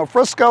section of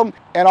Frisco,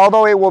 and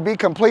although it will be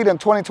complete in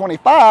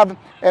 2025,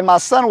 and my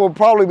son will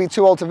probably be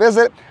too old to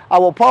visit, I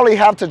will probably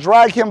have to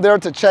drag him there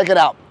to check it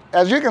out.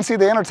 As you can see,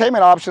 the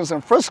entertainment options in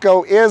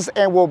Frisco is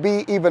and will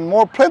be even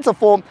more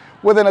plentiful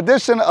with an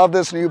addition of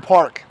this new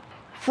park.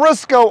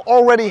 Frisco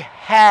already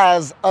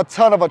has a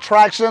ton of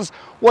attractions,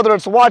 whether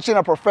it's watching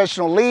a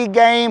professional league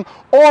game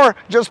or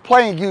just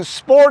playing youth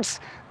sports.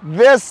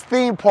 This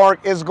theme park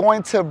is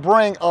going to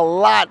bring a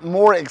lot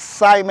more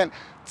excitement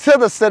to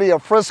the city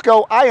of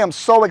Frisco. I am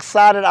so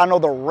excited. I know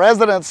the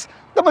residents,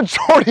 the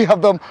majority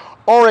of them,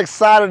 are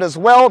excited as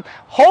well.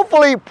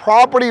 Hopefully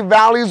property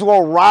values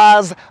will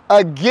rise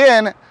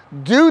again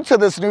due to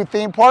this new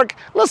theme park.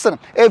 Listen,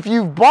 if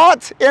you've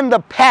bought in the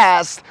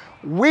past,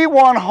 we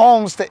want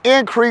homes to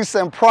increase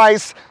in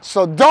price,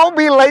 so don't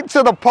be late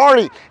to the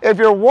party. If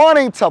you're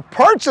wanting to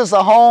purchase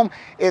a home,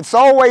 it's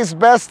always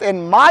best,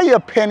 in my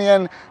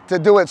opinion, to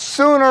do it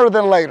sooner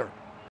than later.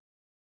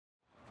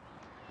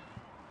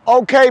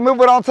 Okay,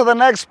 moving on to the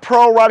next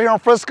pro right here in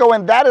Frisco,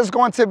 and that is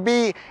going to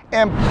be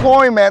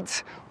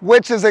employment,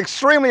 which is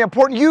extremely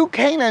important. You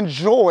can't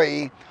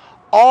enjoy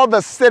all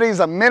the city's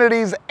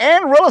amenities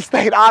and real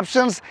estate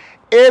options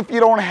if you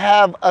don't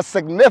have a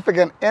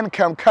significant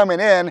income coming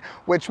in,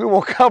 which we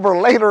will cover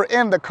later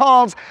in the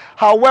cons.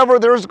 However,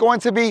 there's going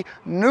to be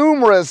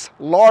numerous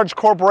large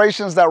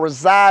corporations that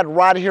reside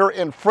right here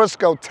in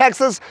Frisco,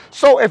 Texas.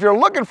 So if you're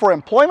looking for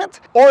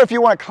employment, or if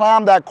you want to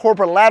climb that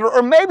corporate ladder,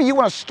 or maybe you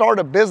want to start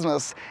a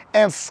business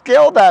and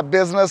scale that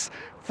business,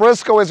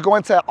 Frisco is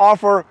going to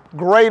offer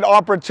great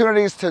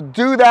opportunities to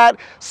do that,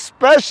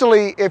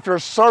 especially if you're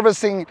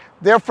servicing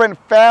different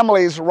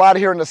families right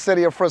here in the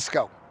city of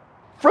Frisco.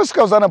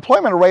 Frisco's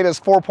unemployment rate is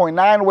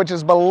 4.9, which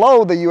is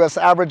below the U.S.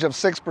 average of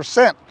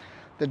 6%.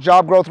 The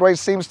job growth rate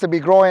seems to be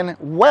growing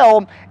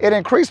well. It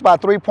increased by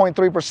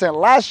 3.3%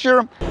 last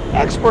year.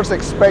 Experts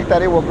expect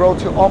that it will grow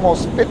to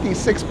almost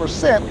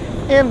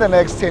 56% in the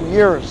next 10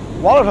 years.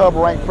 WalletHub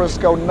ranked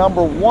Frisco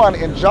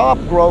 #1 in job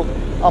growth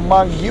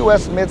among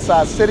U.S.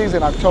 mid-sized cities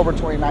in October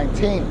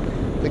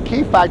 2019. The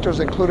key factors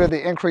included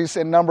the increase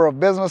in number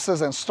of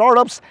businesses and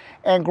startups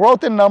and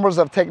growth in numbers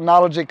of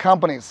technology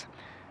companies.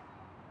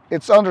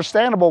 It's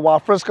understandable why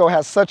Frisco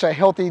has such a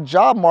healthy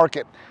job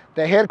market.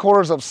 The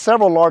headquarters of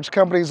several large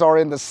companies are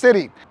in the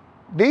city.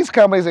 These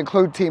companies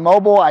include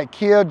T-Mobile,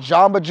 IKEA,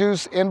 Jamba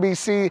Juice,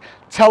 NBC,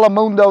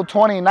 Telemundo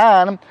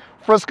 29.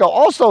 Frisco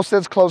also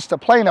sits close to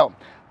Plano.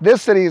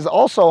 This city is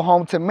also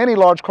home to many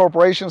large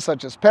corporations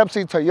such as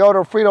Pepsi,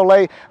 Toyota,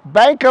 Frito-Lay,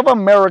 Bank of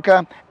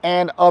America,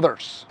 and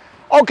others.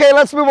 Okay,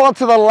 let's move on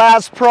to the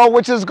last pro,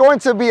 which is going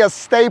to be a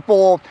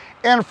staple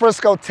in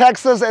Frisco,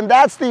 Texas, and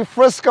that's the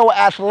Frisco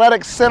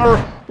Athletic Center,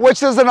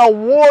 which is an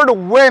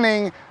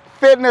award-winning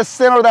fitness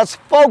center that's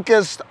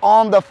focused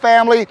on the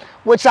family,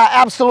 which I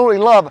absolutely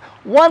love.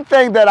 One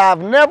thing that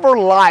I've never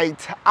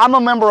liked, I'm a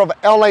member of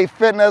LA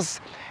Fitness,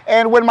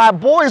 And when my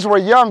boys were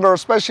younger,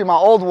 especially my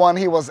old one,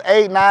 he was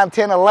 8, 9,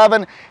 10,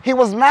 11, he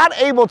was not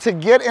able to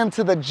get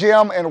into the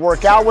gym and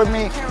work out with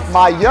me.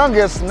 My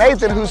youngest,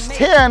 Nathan, who's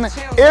 10,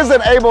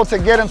 isn't able to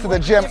get into the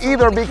gym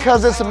either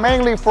because it's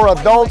mainly for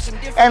adults.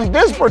 And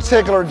this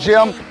particular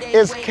gym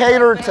is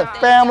catered to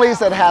families.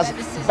 That has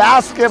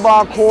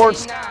basketball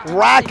courts,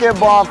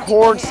 racquetball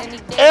courts,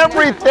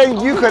 everything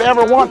you could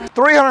ever want.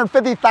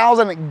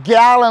 350,000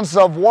 gallons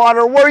of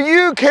water where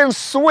you can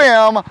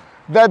swim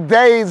the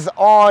days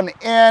on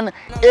end.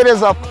 It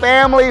is a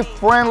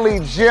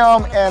family-friendly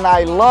gym and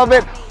I love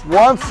it.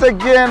 Once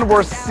again,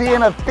 we're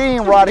seeing a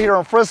theme right here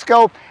in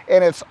Frisco,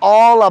 and it's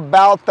all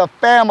about the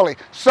family.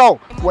 So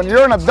when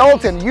you're an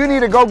adult and you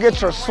need to go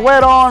get your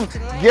sweat on,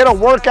 get a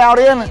workout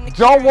in,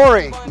 don't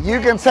worry. You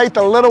can take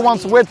the little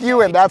ones with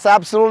you, and that's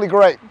absolutely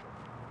great.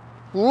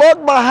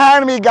 Look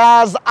behind me,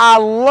 guys. I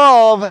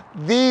love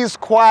these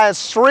quiet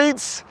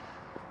streets.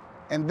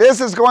 And this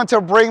is going to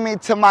bring me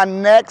to my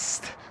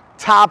next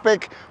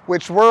topic,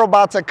 which we're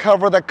about to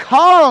cover, the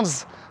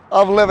cons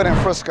of living in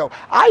Frisco.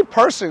 I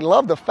personally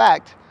love the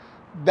fact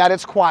that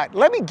it's quiet.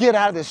 Let me get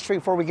out of this street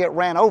before we get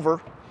ran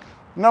over.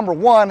 Number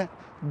one,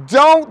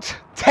 don't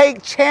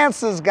take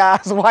chances,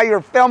 guys, while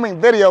you're filming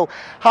video.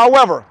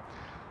 However,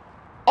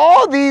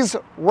 all these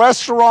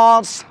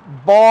restaurants,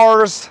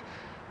 bars,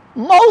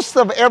 most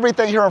of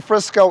everything here in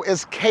Frisco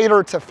is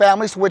catered to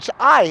families, which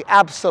I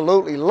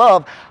absolutely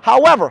love.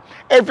 However,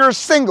 if you're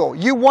single,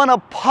 you want to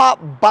pop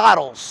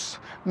bottles,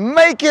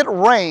 make it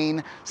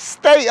rain,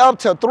 stay up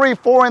till 3,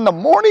 4 in the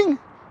morning,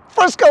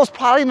 Frisco's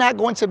probably not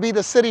going to be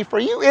the city for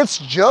you. It's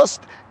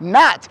just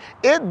not.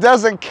 It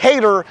doesn't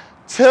cater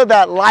to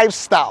that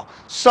lifestyle.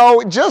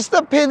 So just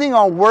depending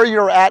on where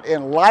you're at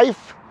in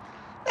life,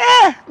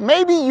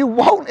 maybe you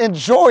won't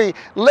enjoy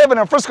living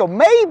in Frisco.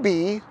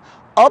 Maybe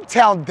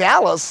uptown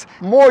Dallas,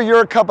 more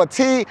your cup of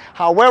tea.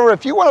 However,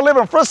 if you want to live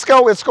in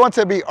Frisco, it's going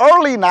to be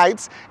early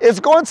nights. It's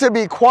going to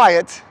be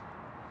quiet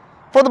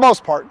for the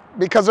most part,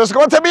 because there's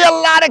going to be a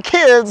lot of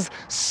kids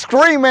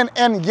screaming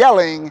and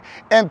yelling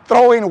and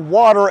throwing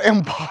water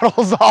and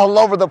bottles all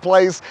over the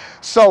place.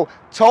 So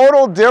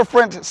total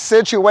different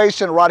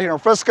situation right here in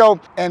Frisco.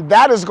 And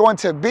that is going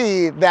to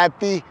be that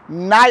the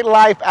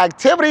nightlife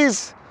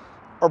activities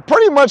are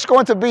pretty much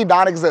going to be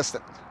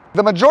non-existent.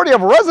 The majority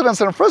of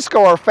residents in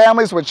Frisco are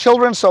families with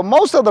children, so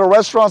most of the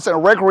restaurants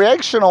and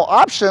recreational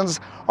options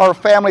are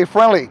family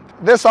friendly.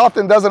 This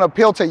often doesn't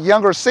appeal to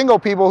younger single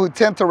people who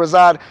tend to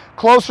reside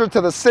closer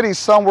to the city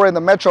somewhere in the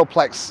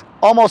metroplex.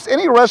 Almost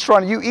any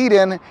restaurant you eat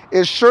in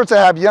is sure to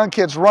have young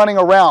kids running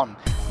around.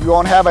 You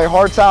won't have a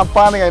hard time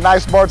finding a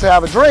nice bar to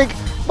have a drink,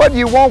 but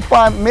you won't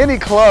find many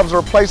clubs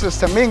or places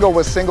to mingle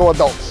with single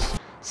adults.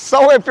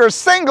 So if you're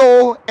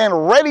single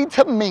and ready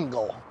to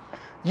mingle,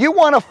 you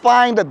want to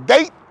find a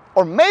date,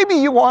 or maybe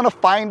you want to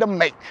find a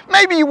mate.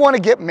 Maybe you want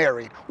to get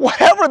married.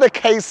 Whatever the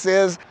case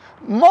is,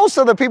 most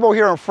of the people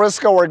here in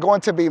Frisco are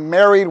going to be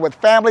married with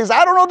families.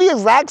 I don't know the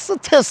exact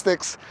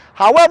statistics.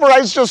 However,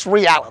 it's just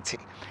reality.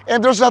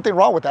 And there's nothing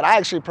wrong with that. I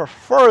actually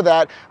prefer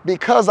that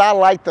because I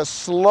like the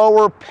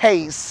slower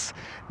pace,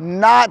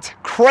 not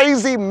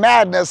crazy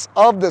madness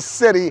of the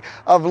city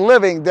of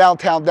living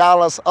downtown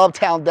Dallas,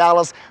 uptown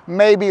Dallas,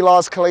 maybe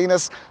Las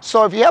Colinas.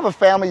 So if you have a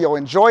family, you'll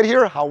enjoy it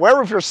here.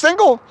 However, if you're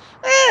single,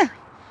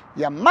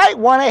 you might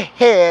want to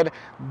head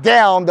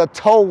down the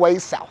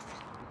tollway south.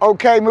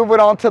 Okay,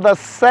 moving on to the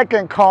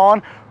second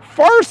con.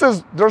 First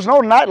is there's no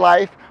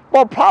nightlife,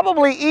 but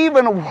probably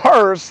even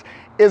worse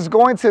is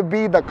going to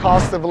be the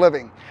cost of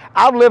living.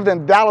 I've lived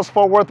in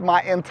Dallas-Fort Worth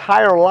my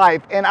entire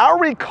life, and I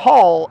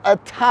recall a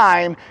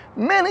time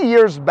many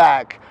years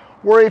back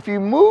where if you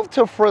moved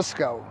to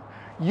Frisco,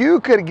 you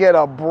could get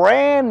a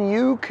brand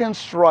new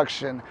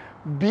construction,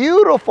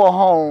 beautiful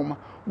home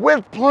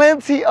with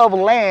plenty of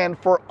land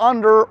for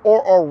under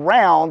or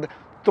around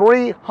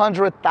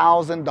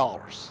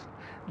 $300,000.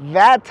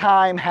 That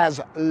time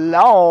has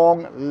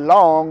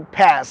long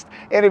passed.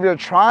 And if you're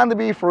trying to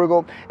be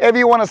frugal, if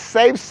you want to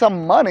save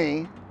some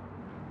money,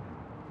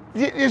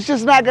 it's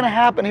just not going to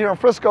happen here in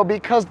Frisco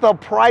because the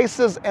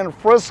prices in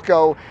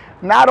Frisco,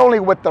 not only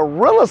with the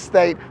real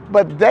estate,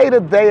 but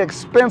day-to-day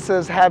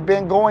expenses have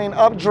been going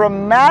up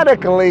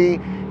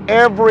dramatically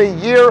every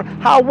year.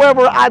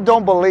 However, I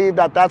don't believe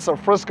that that's a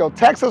Frisco,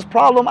 Texas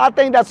problem. I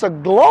think that's a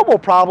global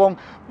problem,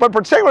 but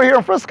particularly here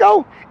in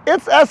Frisco,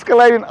 it's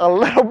escalating a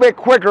little bit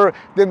quicker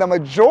than the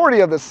majority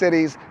of the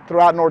cities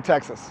throughout North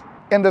Texas.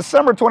 In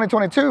December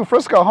 2022,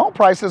 Frisco home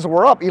prices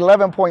were up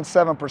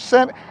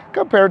 11.7%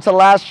 compared to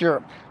last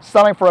year,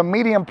 selling for a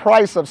median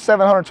price of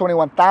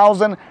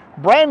 $721,000.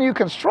 Brand new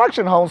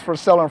construction homes for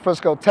sale in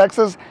Frisco,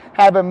 Texas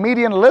have a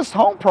median list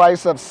home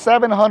price of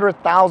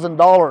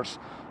 $700,000.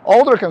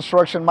 Older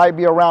construction might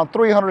be around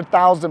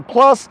 $300,000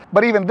 plus,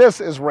 but even this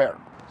is rare.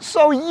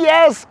 So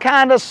yes,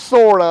 kind of,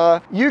 sort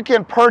of, you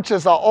can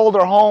purchase an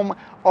older home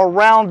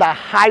around the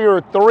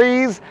higher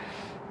threes,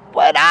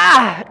 but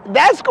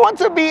that's going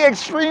to be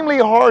extremely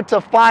hard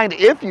to find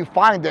if you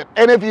find it.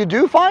 And if you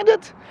do find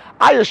it,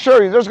 I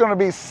assure you there's going to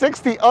be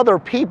 60 other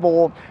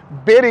people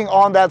bidding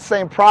on that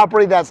same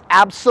property that's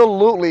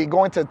absolutely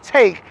going to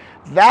take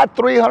that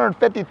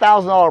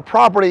 $350,000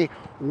 property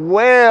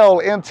well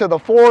into the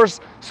fours.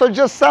 So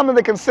just something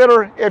to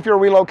consider if you're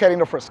relocating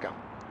to Frisco.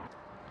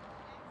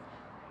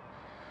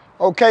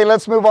 Okay,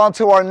 let's move on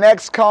to our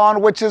next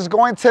con, which is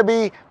going to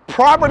be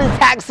property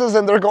taxes,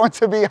 and they're going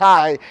to be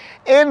high.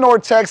 In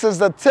North Texas,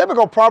 the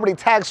typical property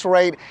tax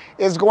rate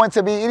is going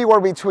to be anywhere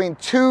between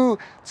 2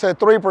 to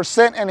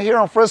 3%, and here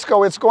in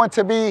Frisco, it's going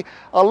to be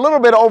a little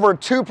bit over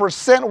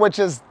 2%, which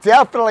is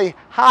definitely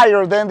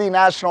higher than the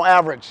national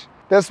average.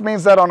 This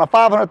means that on a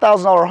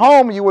 $500,000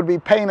 home, you would be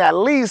paying at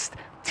least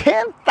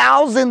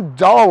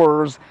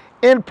 $10,000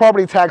 in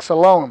property tax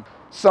alone.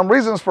 Some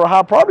reasons for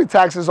high property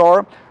taxes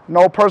are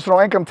no personal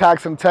income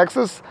tax in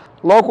Texas,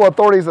 local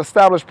authorities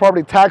establish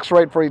property tax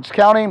rate for each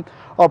county,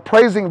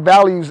 appraising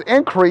values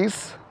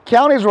increase.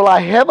 Counties rely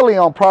heavily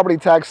on property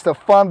tax to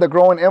fund the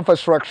growing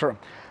infrastructure.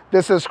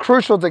 This is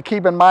crucial to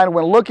keep in mind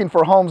when looking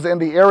for homes in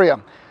the area.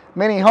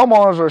 Many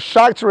homeowners are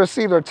shocked to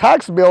receive their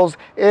tax bills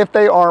if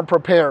they aren't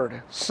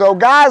prepared. So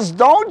guys,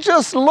 don't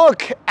just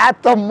look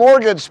at the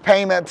mortgage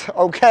payment,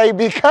 okay?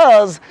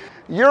 Because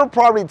your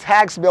property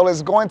tax bill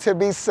is going to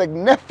be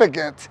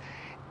significant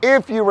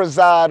if you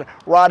reside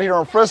right here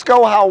in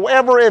Frisco.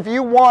 However, if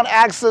you want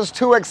access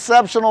to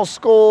exceptional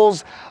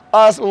schools,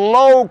 a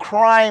low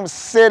crime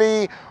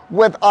city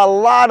with a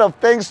lot of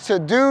things to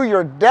do,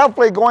 you're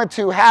definitely going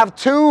to have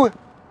to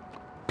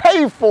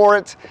pay for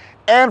it,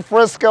 and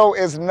Frisco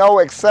is no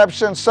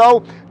exception.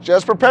 So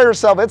just prepare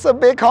yourself. It's a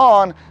big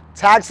con.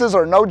 Taxes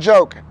are no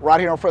joke right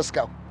here in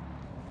Frisco.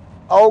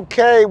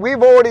 Okay,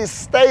 we've already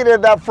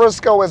stated that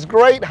Frisco is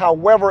great.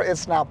 However,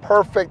 it's not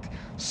perfect.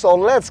 So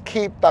let's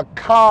keep the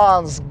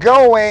cons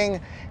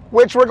going,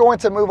 which we're going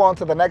to move on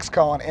to the next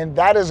con, and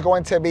that is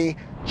going to be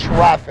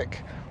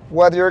traffic.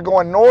 Whether you're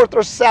going north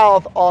or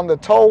south on the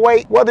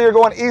tollway, whether you're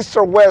going east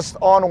or west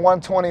on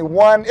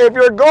 121, if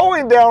you're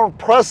going down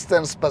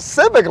Preston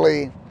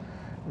specifically,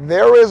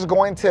 there is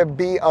going to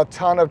be a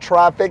ton of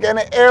traffic in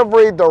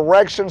every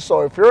direction.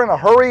 So if you're in a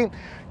hurry,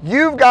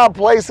 you've got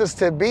places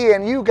to be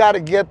and you got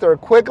to get there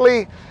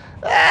quickly,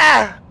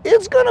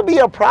 it's going to be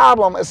a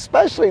problem,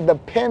 especially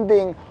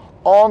depending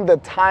on the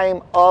time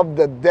of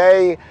the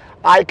day.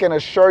 I can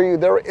assure you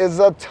there is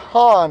a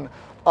ton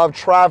of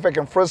traffic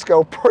in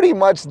Frisco pretty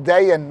much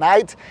day and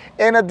night.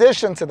 In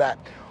addition to that,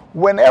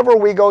 whenever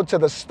we go to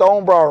the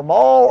Stonebrower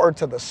Mall or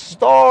to the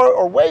Star,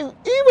 or even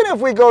if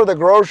we go to the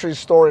grocery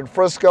store in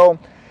Frisco,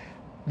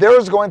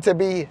 there's going to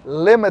be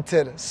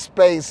limited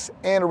space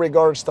in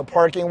regards to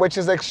parking, which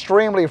is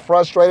extremely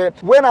frustrating.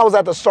 When I was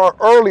at the Star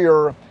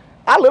earlier,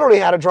 I literally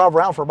had to drive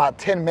around for about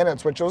 10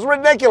 minutes, which was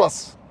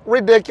ridiculous.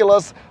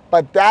 Ridiculous,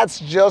 but that's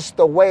just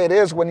the way it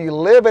is when you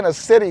live in a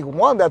city,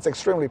 one, that's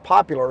extremely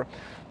popular,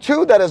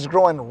 two, that is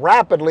growing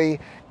rapidly,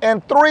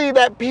 and three,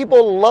 that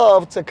people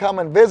love to come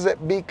and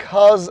visit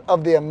because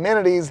of the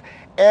amenities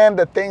and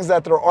the things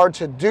that there are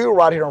to do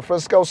right here in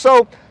Frisco.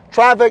 So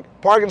traffic,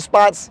 parking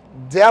spots,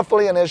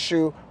 definitely an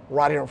issue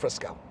right here in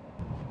Frisco.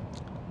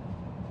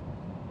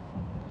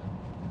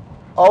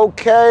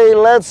 Okay,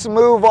 let's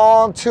move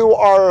on to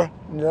our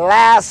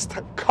last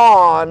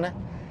con,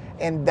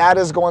 and that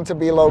is going to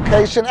be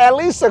location. At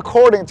least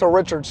according to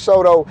Richard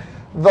Soto,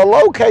 the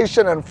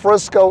location in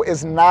Frisco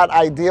is not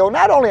ideal.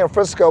 Not only in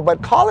Frisco,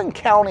 but Collin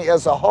County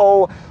as a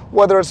whole,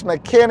 whether it's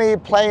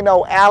McKinney,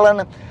 Plano,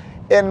 Allen.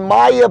 In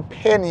my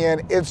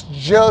opinion, it's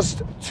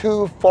just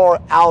too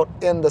far out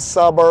in the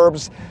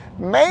suburbs,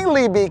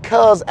 mainly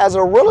because as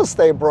a real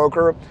estate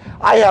broker,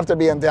 I have to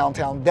be in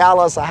downtown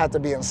Dallas, I have to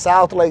be in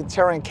Southlake,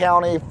 Tarrant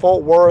County,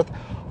 Fort Worth,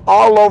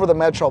 all over the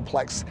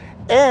Metroplex.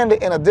 And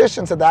in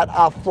addition to that,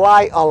 I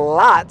fly a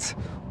lot.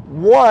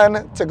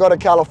 One, to go to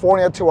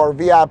California to our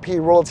VIP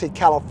Realty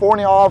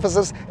California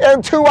offices.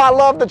 And two, I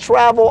love to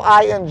travel.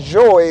 I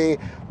enjoy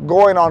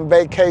going on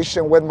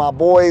vacation with my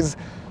boys.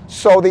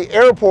 So the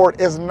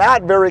airport is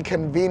not very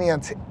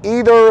convenient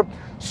either.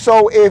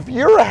 So if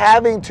you're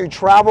having to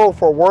travel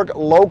for work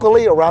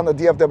locally around the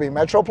DFW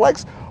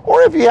Metroplex,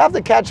 or if you have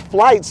to catch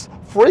flights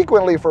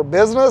frequently for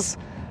business,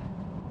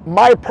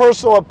 my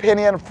personal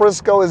opinion,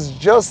 Frisco is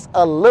just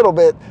a little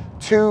bit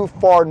too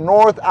far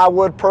north. I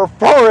would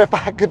prefer if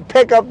I could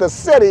pick up the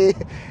city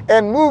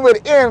and move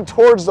it in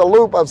towards the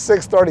loop of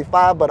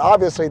 635, but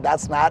obviously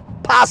that's not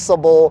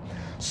possible.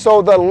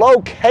 So the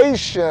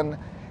location,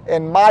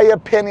 in my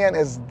opinion,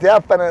 is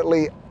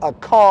definitely a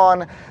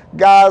con,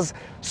 guys.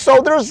 So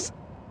there's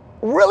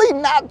really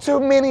not too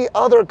many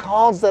other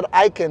cons that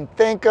I can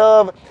think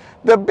of.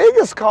 The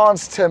biggest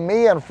cons to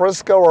me in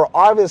Frisco are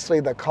obviously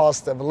the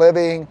cost of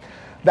living.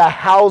 The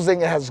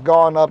housing has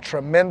gone up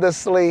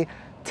tremendously.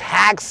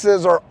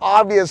 Taxes are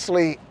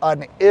obviously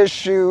an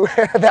issue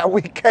that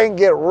we can't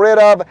get rid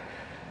of.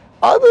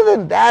 Other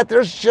than that,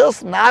 there's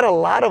just not a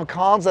lot of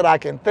cons that I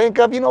can think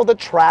of. You know, the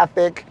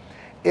traffic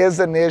is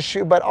an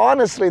issue, but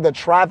honestly, the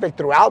traffic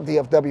throughout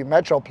DFW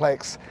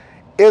Metroplex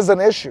is an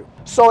issue.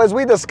 So as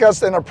we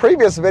discussed in a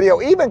previous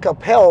video, even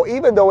Capel,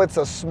 even though it's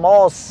a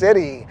small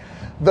city,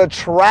 the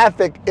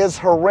traffic is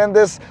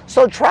horrendous.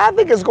 So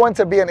traffic is going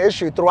to be an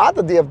issue throughout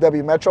the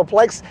DFW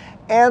Metroplex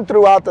and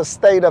throughout the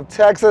state of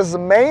Texas,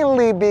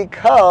 mainly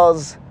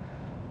because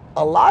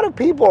a lot of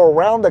people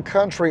around the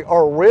country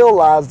are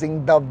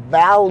realizing the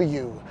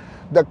value,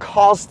 the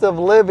cost of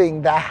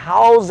living, the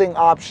housing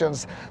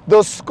options,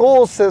 the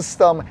school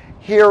system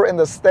here in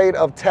the state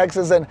of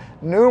Texas, and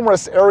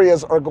numerous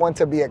areas are going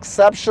to be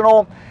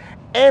exceptional.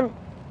 And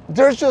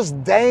there's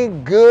just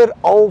dang good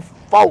old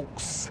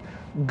folks,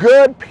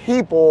 good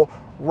people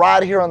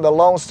right here in the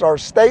Lone Star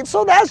State.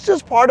 So that's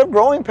just part of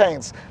growing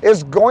pains.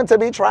 It's going to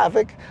be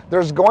traffic.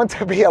 There's going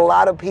to be a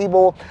lot of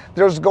people.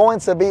 There's going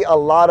to be a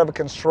lot of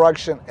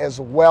construction as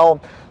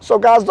well. So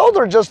guys, those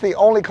are just the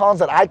only cons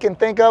that I can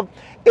think of.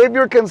 If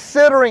you're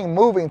considering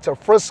moving to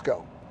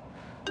Frisco,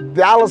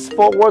 Dallas,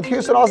 Fort Worth,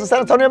 Houston, Austin, San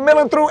Antonio,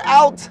 Midland,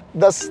 throughout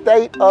the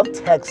state of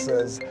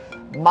Texas,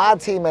 my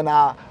team and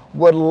I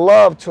would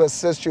love to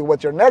assist you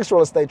with your next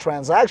real estate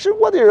transaction,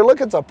 whether you're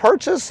looking to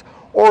purchase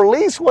or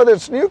lease, whether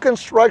it's new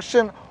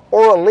construction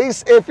or a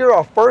lease, if you're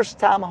a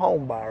first-time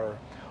home buyer,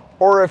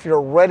 or if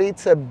you're ready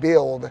to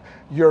build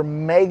your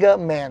mega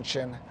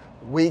mansion,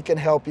 we can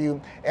help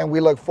you, and we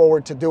look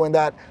forward to doing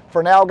that.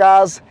 For now,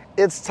 guys,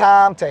 it's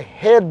time to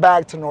head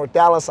back to North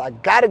Dallas. I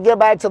gotta get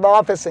back to the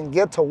office and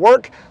get to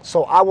work,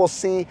 so I will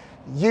see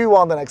you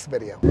on the next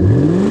video.